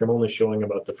to ask. I'm only showing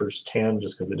about the first 10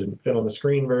 just because it didn't fit on the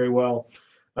screen very well.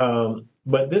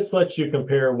 But this lets you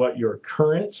compare what your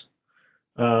current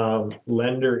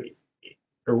lender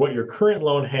or what your current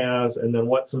loan has, and then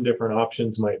what some different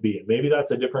options might be. Maybe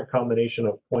that's a different combination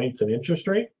of points and interest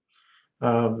rate.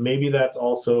 Maybe that's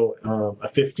also a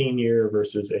 15-year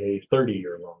versus a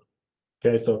 30-year loan.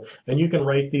 Okay, so, and you can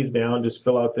write these down, just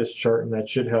fill out this chart, and that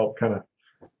should help kind of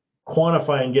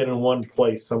quantify and get in one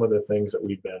place some of the things that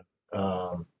we've been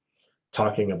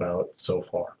talking about so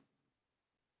far.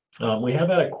 We have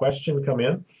had a question come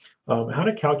in, how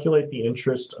to calculate the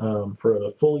interest for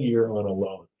the full year on a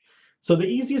loan. So the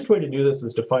easiest way to do this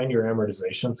is to find your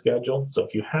amortization schedule. So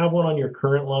if you have one on your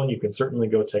current loan, you can certainly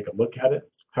go take a look at it.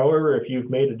 However, if you've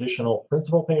made additional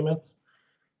principal payments,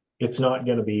 it's not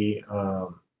going to be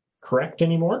correct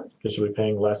anymore because you'll be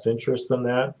paying less interest than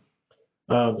that.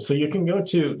 So you can go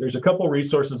to, there's a couple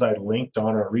resources I linked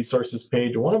on our resources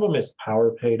page. One of them is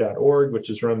powerpay.org, which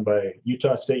is run by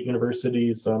Utah State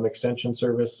University's extension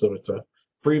service. So it's a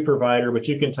free provider, but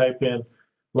you can type in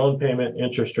loan payment,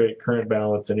 interest rate, current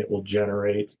balance, and it will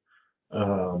generate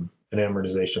an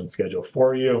amortization schedule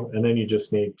for you. And then you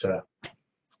just need to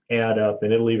add up,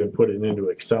 and it'll even put it into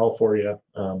Excel for you,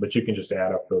 but you can just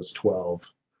add up those 12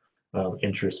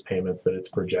 interest payments that it's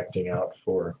projecting out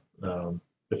for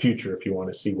the future if you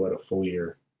want to see what a full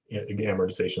year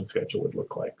amortization schedule would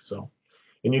look like. So,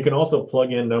 and you can also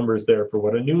plug in numbers there for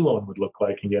what a new loan would look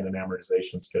like and get an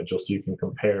amortization schedule, so you can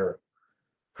compare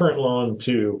current loan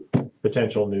to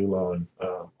potential new loan,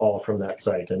 all from that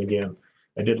site. And again,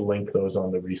 I did link those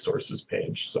on the resources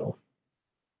page. So,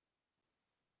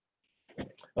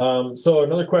 so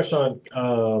another question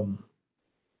on,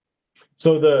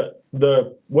 so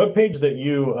the web page that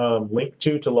you link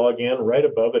to log in, right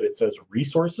above it, it says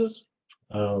resources.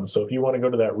 So if you want to go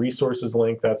to that resources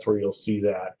link, that's where you'll see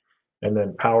that. And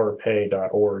then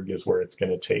powerpay.org is where it's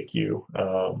going to take you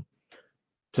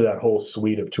to that whole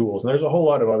suite of tools. And there's a whole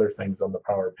lot of other things on the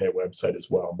PowerPay website as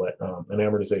well, but an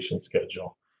amortization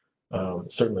schedule,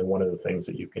 certainly one of the things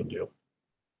that you can do.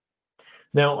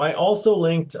 Now, I also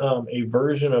linked a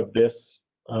version of this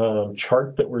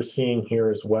chart that we're seeing here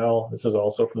as well. This is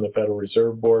also from the Federal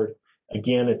Reserve Board.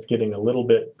 Again, it's getting a little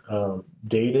bit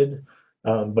dated,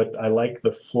 but I like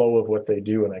the flow of what they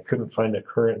do, and I couldn't find a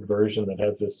current version that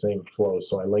has this same flow,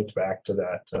 so I linked back to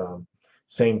that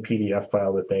same PDF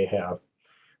file that they have.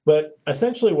 But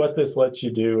essentially what this lets you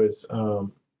do is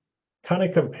kind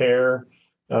of compare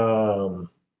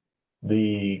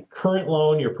the current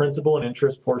loan, your principal and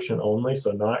interest portion only,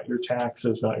 so not your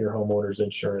taxes, not your homeowner's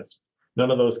insurance,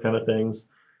 none of those kind of things,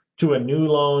 to a new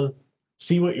loan,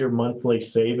 see what your monthly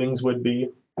savings would be.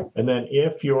 And then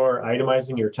if you're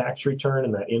itemizing your tax return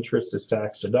and that interest is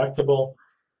tax deductible,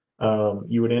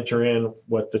 you would enter in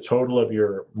what the total of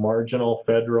your marginal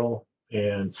federal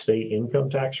and state income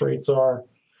tax rates are.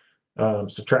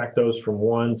 Subtract those from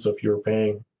 1. So if you're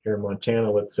paying here in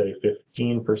Montana, let's say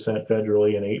 15%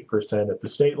 federally and 8% at the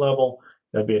state level,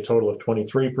 that'd be a total of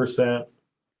 23%.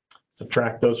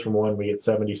 Subtract those from 1, we get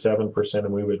 77%,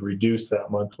 and we would reduce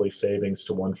that monthly savings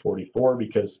to 144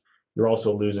 because you're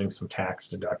also losing some tax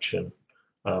deduction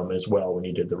as well when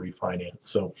you did the refinance.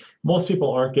 So most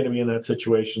people aren't going to be in that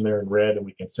situation. They're in red, and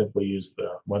we can simply use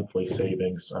the monthly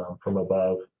savings from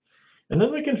above. And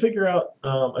then we can figure out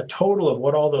a total of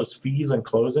what all those fees and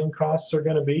closing costs are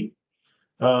going to be.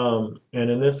 And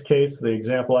in this case, the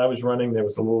example I was running, there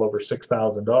was a little over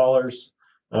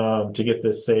 $6,000 to get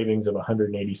this savings of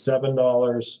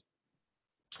 $187.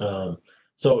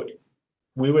 So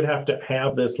we would have to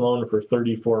have this loan for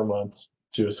 34 months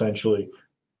to essentially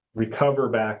recover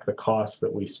back the cost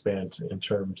that we spent in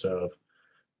terms of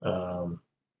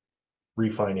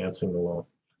refinancing the loan.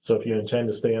 So if you intend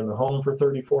to stay in the home for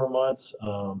 34 months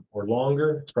or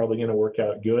longer, it's probably going to work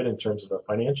out good in terms of a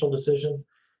financial decision.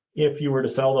 If you were to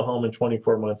sell the home in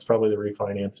 24 months, probably the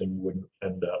refinancing wouldn't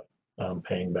end up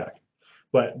paying back.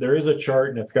 But there is a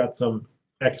chart, and it's got some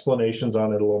explanations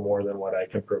on it a little more than what I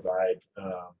can provide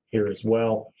here as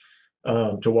well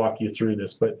to walk you through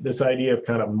this. But this idea of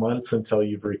kind of months until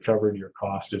you've recovered your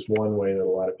cost is one way that a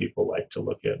lot of people like to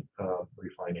look at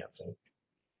refinancing.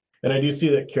 And I do see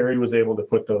that Carrie was able to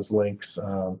put those links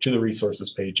to the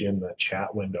resources page in the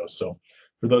chat window. So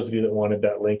for those of you that wanted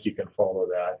that link, you can follow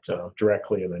that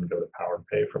directly and then go to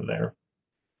PowerPay from there.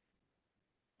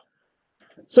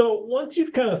 So once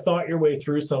you've kind of thought your way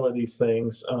through some of these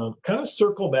things, kind of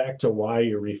circle back to why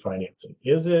you're refinancing.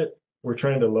 Is it we're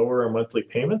trying to lower our monthly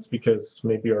payments because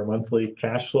maybe our monthly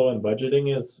cash flow and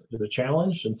budgeting is a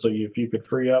challenge? And so if you could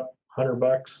free up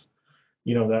 $100,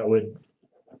 you know, that would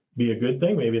be a good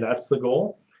thing. Maybe that's the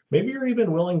goal. Maybe you're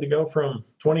even willing to go from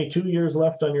 22 years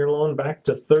left on your loan back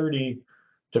to 30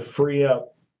 to free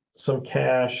up some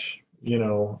cash, you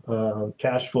know,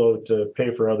 cash flow to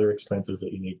pay for other expenses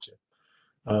that you need to.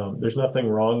 There's nothing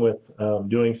wrong with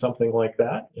doing something like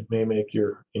that. It may make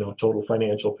your, you know, total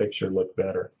financial picture look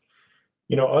better.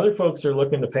 You know, other folks are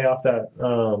looking to pay off that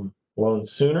loan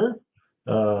sooner.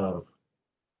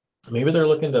 Maybe they're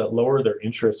looking to lower their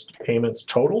interest payments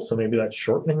total. So maybe that's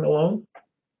shortening the loan.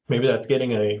 Maybe that's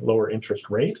getting a lower interest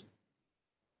rate.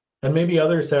 And maybe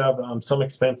others have some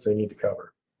expense they need to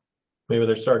cover. Maybe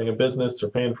they're starting a business or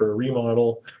paying for a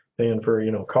remodel, paying for,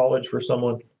 you know, college for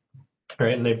someone,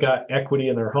 right? And they've got equity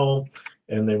in their home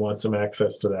and they want some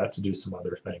access to that to do some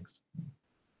other things.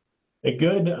 A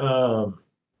good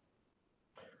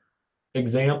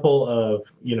example of,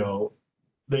 you know,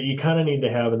 that you kind of need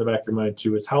to have in the back of your mind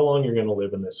too is how long you're going to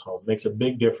live in this home. It makes a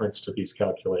big difference to these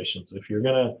calculations. If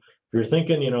you're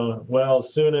thinking, you know, well,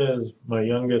 as soon as my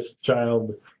youngest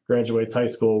child graduates high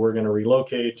school, we're going to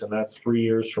relocate, and that's 3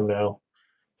 years from now.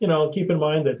 keep in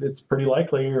mind that it's pretty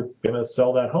likely you're going to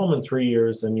sell that home in 3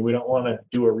 years, and we don't want to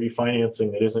do a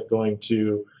refinancing that isn't going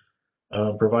to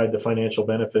provide the financial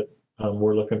benefit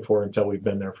we're looking for until we've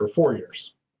been there for 4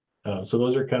 years. So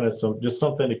those are kind of just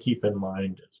something to keep in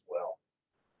mind as well.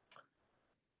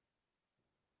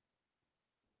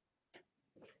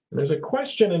 And there's a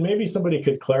question, and maybe somebody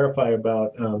could clarify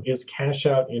about, is cash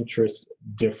out interest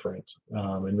different?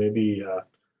 And maybe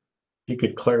you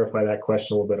could clarify that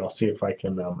question a little bit. I'll see if I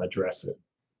can address it.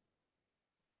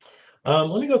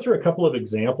 Let me go through a couple of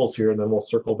examples here, and then we'll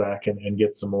circle back and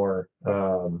get some more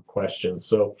questions.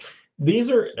 So these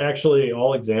are actually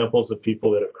all examples of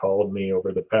people that have called me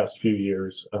over the past few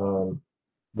years,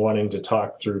 wanting to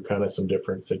talk through kind of some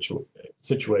different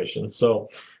situations. So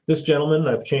this gentleman,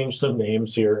 I've changed some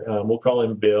names here. We'll call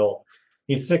him Bill.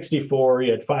 He's 64. He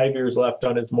had 5 years left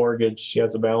on his mortgage. He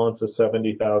has a balance of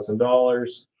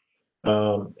 $70,000,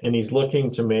 and he's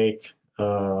looking to make.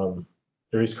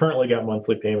 He's currently got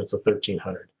monthly payments of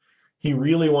 $1,300. He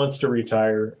really wants to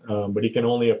retire, but he can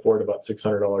only afford about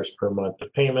 $600 per month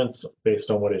of payments based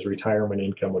on what his retirement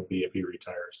income would be if he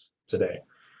retires today.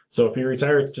 So if he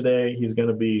retires today, he's going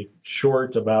to be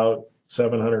short about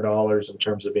 $700 in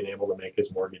terms of being able to make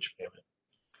his mortgage payment.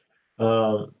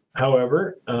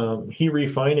 However, he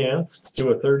refinanced to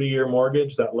a 30-year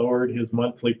mortgage that lowered his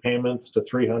monthly payments to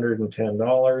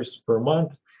 $310 per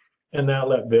month, and that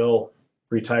let Bill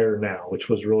retire now, which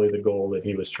was really the goal that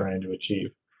he was trying to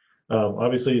achieve.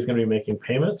 Obviously, he's going to be making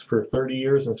payments for 30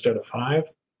 years instead of 5,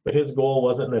 but his goal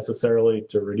wasn't necessarily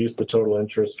to reduce the total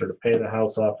interest or to pay the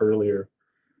house off earlier.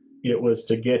 It was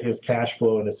to get his cash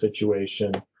flow in a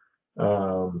situation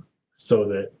so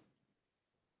that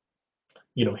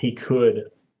he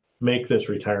could make this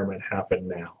retirement happen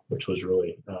now, which was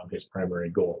really his primary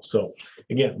goal. So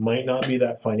again, might not be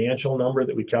that financial number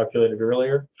that we calculated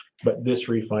earlier, but this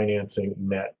refinancing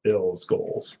met Bill's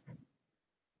goals.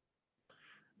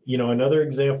 Another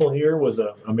example here was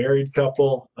a married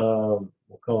couple.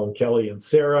 We'll call them Kelly and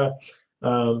Sarah.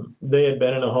 They had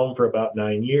been in a home for about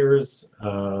 9 years,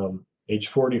 age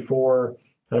 44,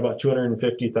 had about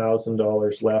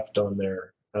 $250,000 left on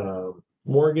their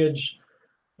mortgage.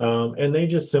 And they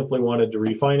just simply wanted to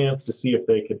refinance to see if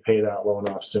they could pay that loan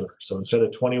off sooner. So instead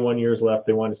of 21 years left,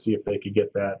 they wanted to see if they could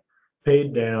get that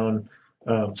paid down.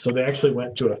 So they actually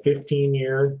went to a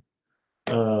 15-year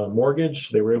mortgage.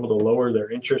 They were able to lower their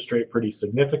interest rate pretty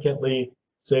significantly,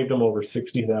 saved them over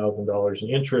 $60,000 in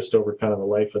interest over kind of the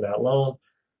life of that loan,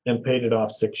 and paid it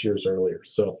off 6 years earlier.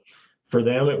 So for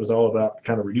them, it was all about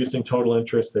kind of reducing total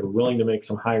interest. They were willing to make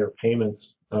some higher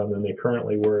payments than they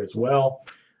currently were as well,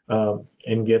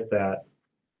 and get that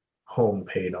home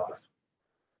paid off.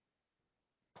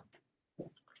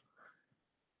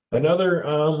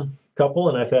 Another couple,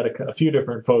 and I've had a few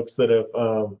different folks that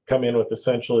have come in with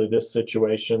essentially this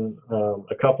situation.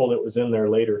 A couple that was in their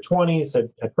later 20s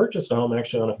had purchased a home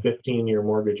actually on a 15-year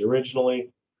mortgage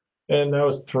originally, and that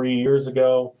was 3 years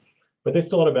ago. But they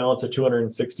still had a balance of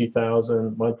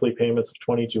 $260,000, monthly payments of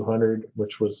 $2,200,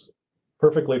 which was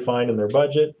perfectly fine in their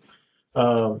budget.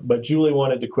 But Julie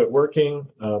wanted to quit working.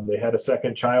 They had a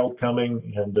second child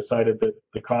coming and decided that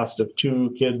the cost of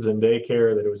 2 kids in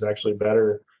daycare, that it was actually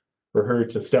better for her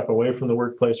to step away from the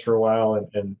workplace for a while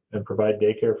and provide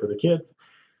daycare for the kids.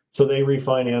 So they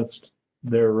refinanced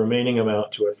their remaining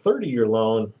amount to a 30-year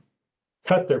loan,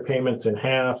 cut their payments in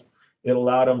half. It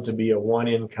allowed them to be a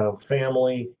one-income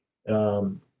family,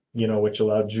 which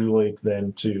allowed Julie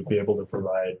then to be able to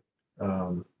provide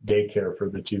daycare for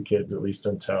the 2 kids, at least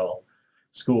until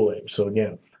school age. So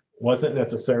again, wasn't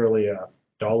necessarily a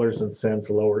dollars and cents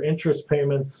lower interest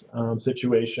payments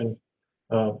situation,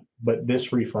 but this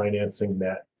refinancing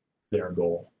met their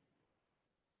goal.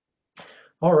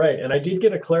 All right, and I did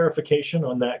get a clarification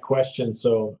on that question.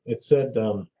 So it said,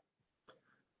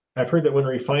 I've heard that when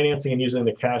refinancing and using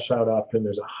the cash out option,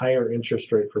 there's a higher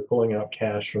interest rate for pulling out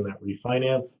cash from that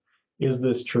refinance. Is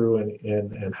this true,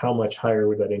 and how much higher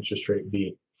would that interest rate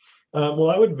be? Well,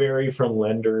 that would vary from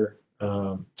lender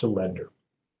to lender.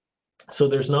 So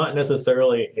there's not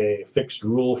necessarily a fixed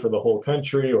rule for the whole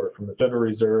country or from the Federal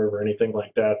Reserve or anything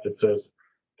like that that says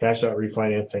cash out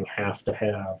refinancing have to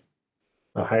have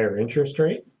a higher interest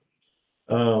rate.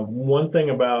 One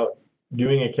thing about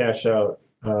doing a cash out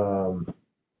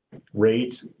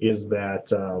rate is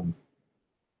that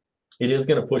it is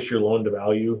going to push your loan to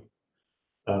value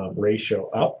ratio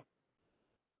up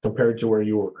compared to where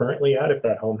you were currently at if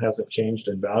that home hasn't changed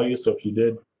in value. So if you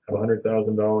did have a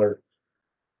 $100,000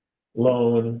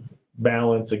 loan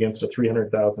balance against a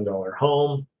 $300,000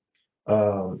 home,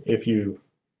 if you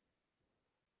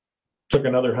took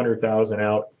another 100,000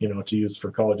 out, to use for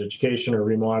college education or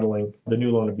remodeling, the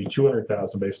new loan would be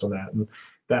 200,000 based on that. And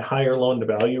that higher loan to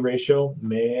value ratio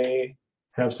may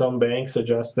have some banks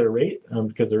adjust their rate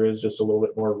because there is just a little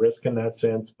bit more risk in that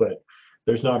sense, but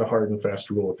there's not a hard and fast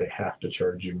rule that they have to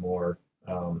charge you more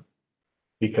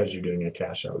because you're doing a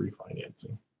cash out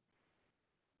refinancing.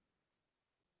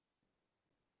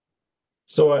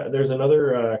 So there's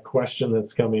another question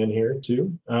that's come in here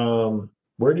too.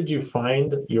 Where did you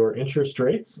find your interest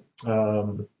rates?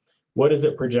 What is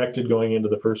it projected going into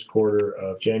the first quarter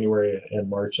of January and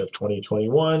March of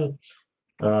 2021?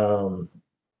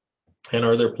 And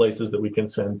are there places that we can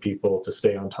send people to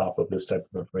stay on top of this type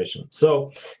of information?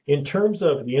 So in terms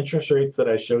of the interest rates that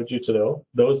I showed you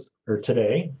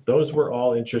today, those were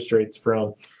all interest rates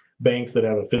from banks that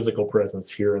have a physical presence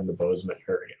here in the Bozeman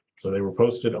area. So they were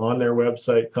posted on their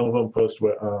website. Some of them post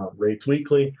rates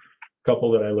weekly. A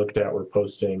couple that I looked at were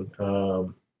posting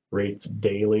rates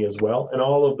daily as well. And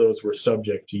all of those were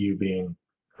subject to you being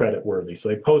credit worthy. So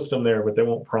they post them there, but they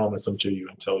won't promise them to you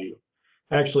until you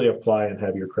actually apply and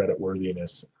have your credit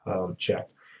worthiness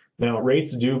checked. Now,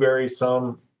 rates do vary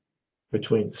some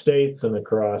between states and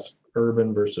across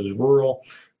urban versus rural.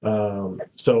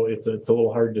 So it's a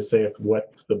little hard to say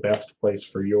what's the best place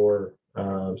for your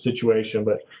situation,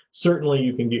 but certainly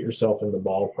you can get yourself in the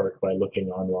ballpark by looking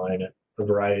online at a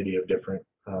variety of different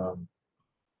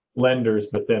lenders.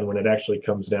 But then when it actually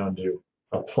comes down to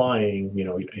applying,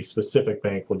 a specific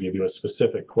bank will give you a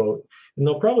specific quote, and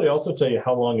they'll probably also tell you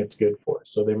how long it's good for.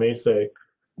 So they may say,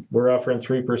 we're offering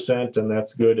 3% and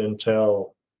that's good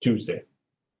until Tuesday.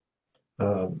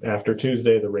 After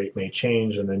Tuesday, the rate may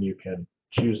change, and then you can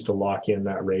choose to lock in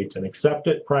that rate and accept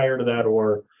it prior to that,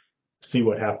 or see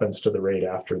what happens to the rate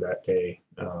after that day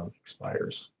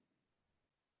expires.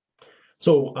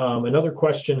 So another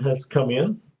question has come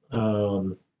in.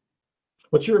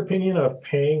 What's your opinion of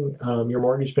paying your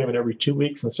mortgage payment every 2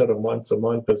 weeks instead of once a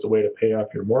month as a way to pay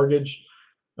off your mortgage?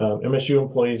 MSU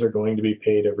employees are going to be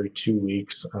paid every 2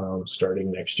 weeks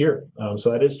starting next year.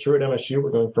 So that is true at MSU. We're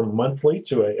going from monthly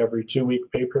to every 2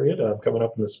 week pay period coming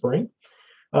up in the spring.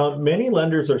 Many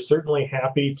lenders are certainly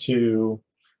happy to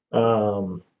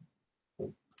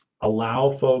allow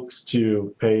folks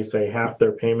to pay, say, half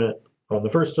their payment on the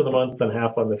first of the month and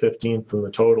half on the 15th, and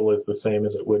the total is the same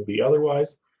as it would be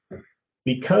otherwise.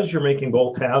 Because you're making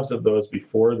both halves of those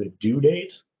before the due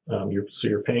date,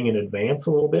 you're paying in advance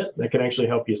a little bit. That can actually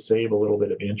help you save a little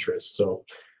bit of interest. So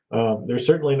there's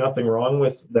certainly nothing wrong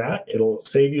with that. It'll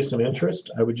save you some interest.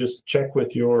 I would just check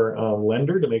with your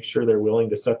lender to make sure they're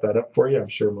willing to set that up for you. I'm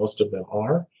sure most of them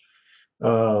are.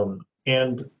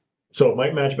 And so it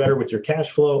might match better with your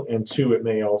cash flow. And two, it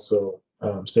may also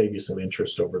save you some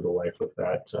interest over the life of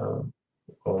that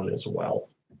loan as well.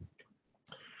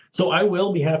 So I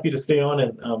will be happy to stay on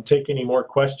and take any more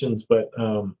questions, but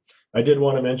I did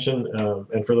want to mention,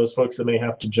 and for those folks that may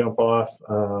have to jump off,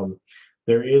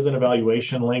 there is an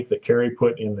evaluation link that Carrie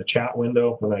put in the chat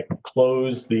window. When I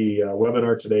close the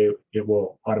webinar today, it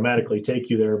will automatically take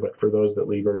you there, but for those that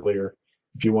leave earlier,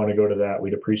 if you want to go to that,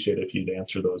 we'd appreciate it if you'd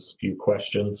answer those few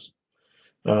questions.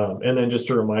 And then just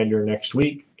a reminder, next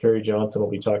week, Carrie Johnson will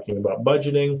be talking about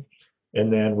budgeting. And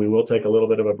then we will take a little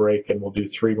bit of a break, and we'll do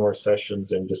 3 more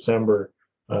sessions in December,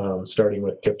 starting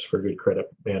with tips for good credit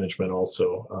management,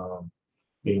 also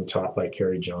being taught by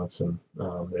Carrie Johnson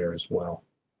there as well.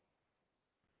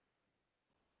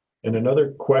 And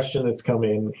another question that's come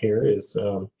in here is,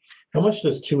 how much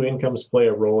does 2 incomes play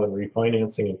a role in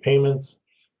refinancing and payments?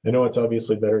 I know it's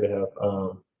obviously better to have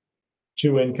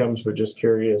 2 incomes, but just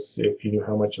curious if you knew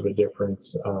how much of a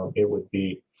difference it would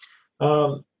be.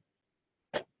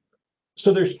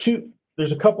 So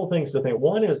there's a couple things to think.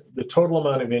 One is the total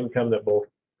amount of income that both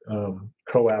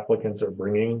co-applicants are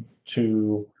bringing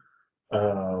to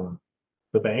the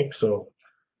bank. So,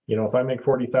 if I make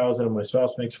 $40,000 and my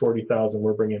spouse makes $40,000,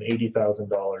 we're bringing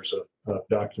 $80,000 of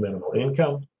documentable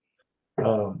income.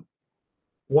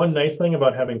 One nice thing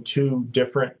about having 2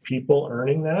 different people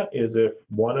earning that is if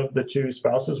one of the 2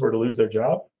 spouses were to lose their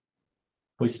job,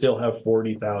 we still have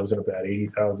 $40,000 of that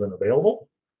 $80,000 available,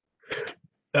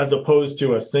 as opposed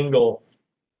to a single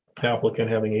applicant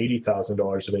having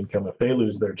 $80,000 of income. If they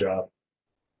lose their job,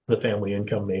 the family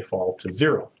income may fall to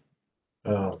 0.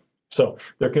 So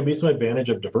there can be some advantage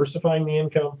of diversifying the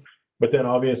income, but then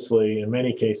obviously in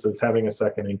many cases, having a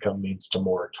second income means to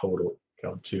more total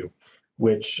income too,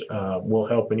 which will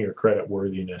help in your credit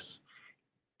worthiness.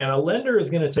 And a lender is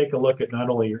going to take a look at not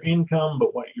only your income,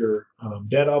 but what your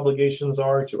debt obligations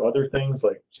are to other things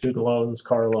like student loans,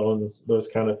 car loans, those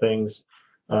kind of things.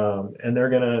 And they're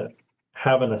going to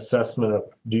have an assessment of,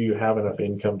 do you have enough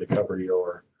income to cover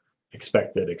your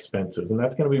expected expenses. And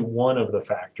that's going to be one of the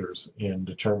factors in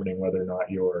determining whether or not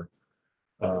you're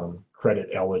credit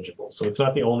eligible. So it's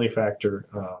not the only factor,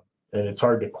 and it's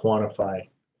hard to quantify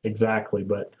exactly,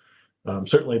 but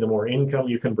certainly the more income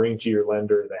you can bring to your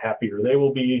lender, the happier they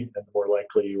will be, and the more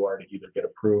likely you are to either get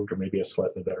approved or maybe a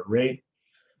slightly better rate.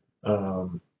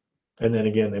 And then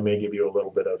again, they may give you a little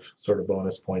bit of sort of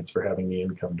bonus points for having the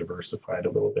income diversified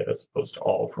a little bit as opposed to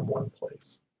all from one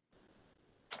place.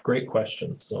 Great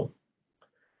question. So,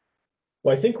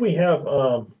 well, I think we have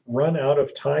run out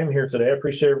of time here today. I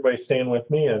appreciate everybody staying with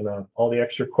me and all the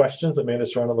extra questions that made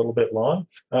us run a little bit long.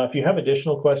 If you have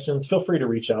additional questions, feel free to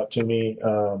reach out to me,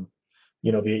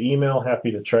 via email.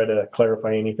 Happy to try to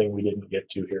clarify anything we didn't get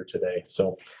to here today.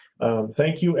 So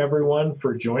thank you everyone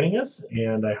for joining us,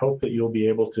 and I hope that you'll be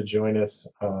able to join us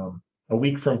a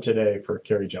week from today for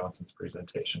Carrie Johnson's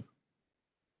presentation.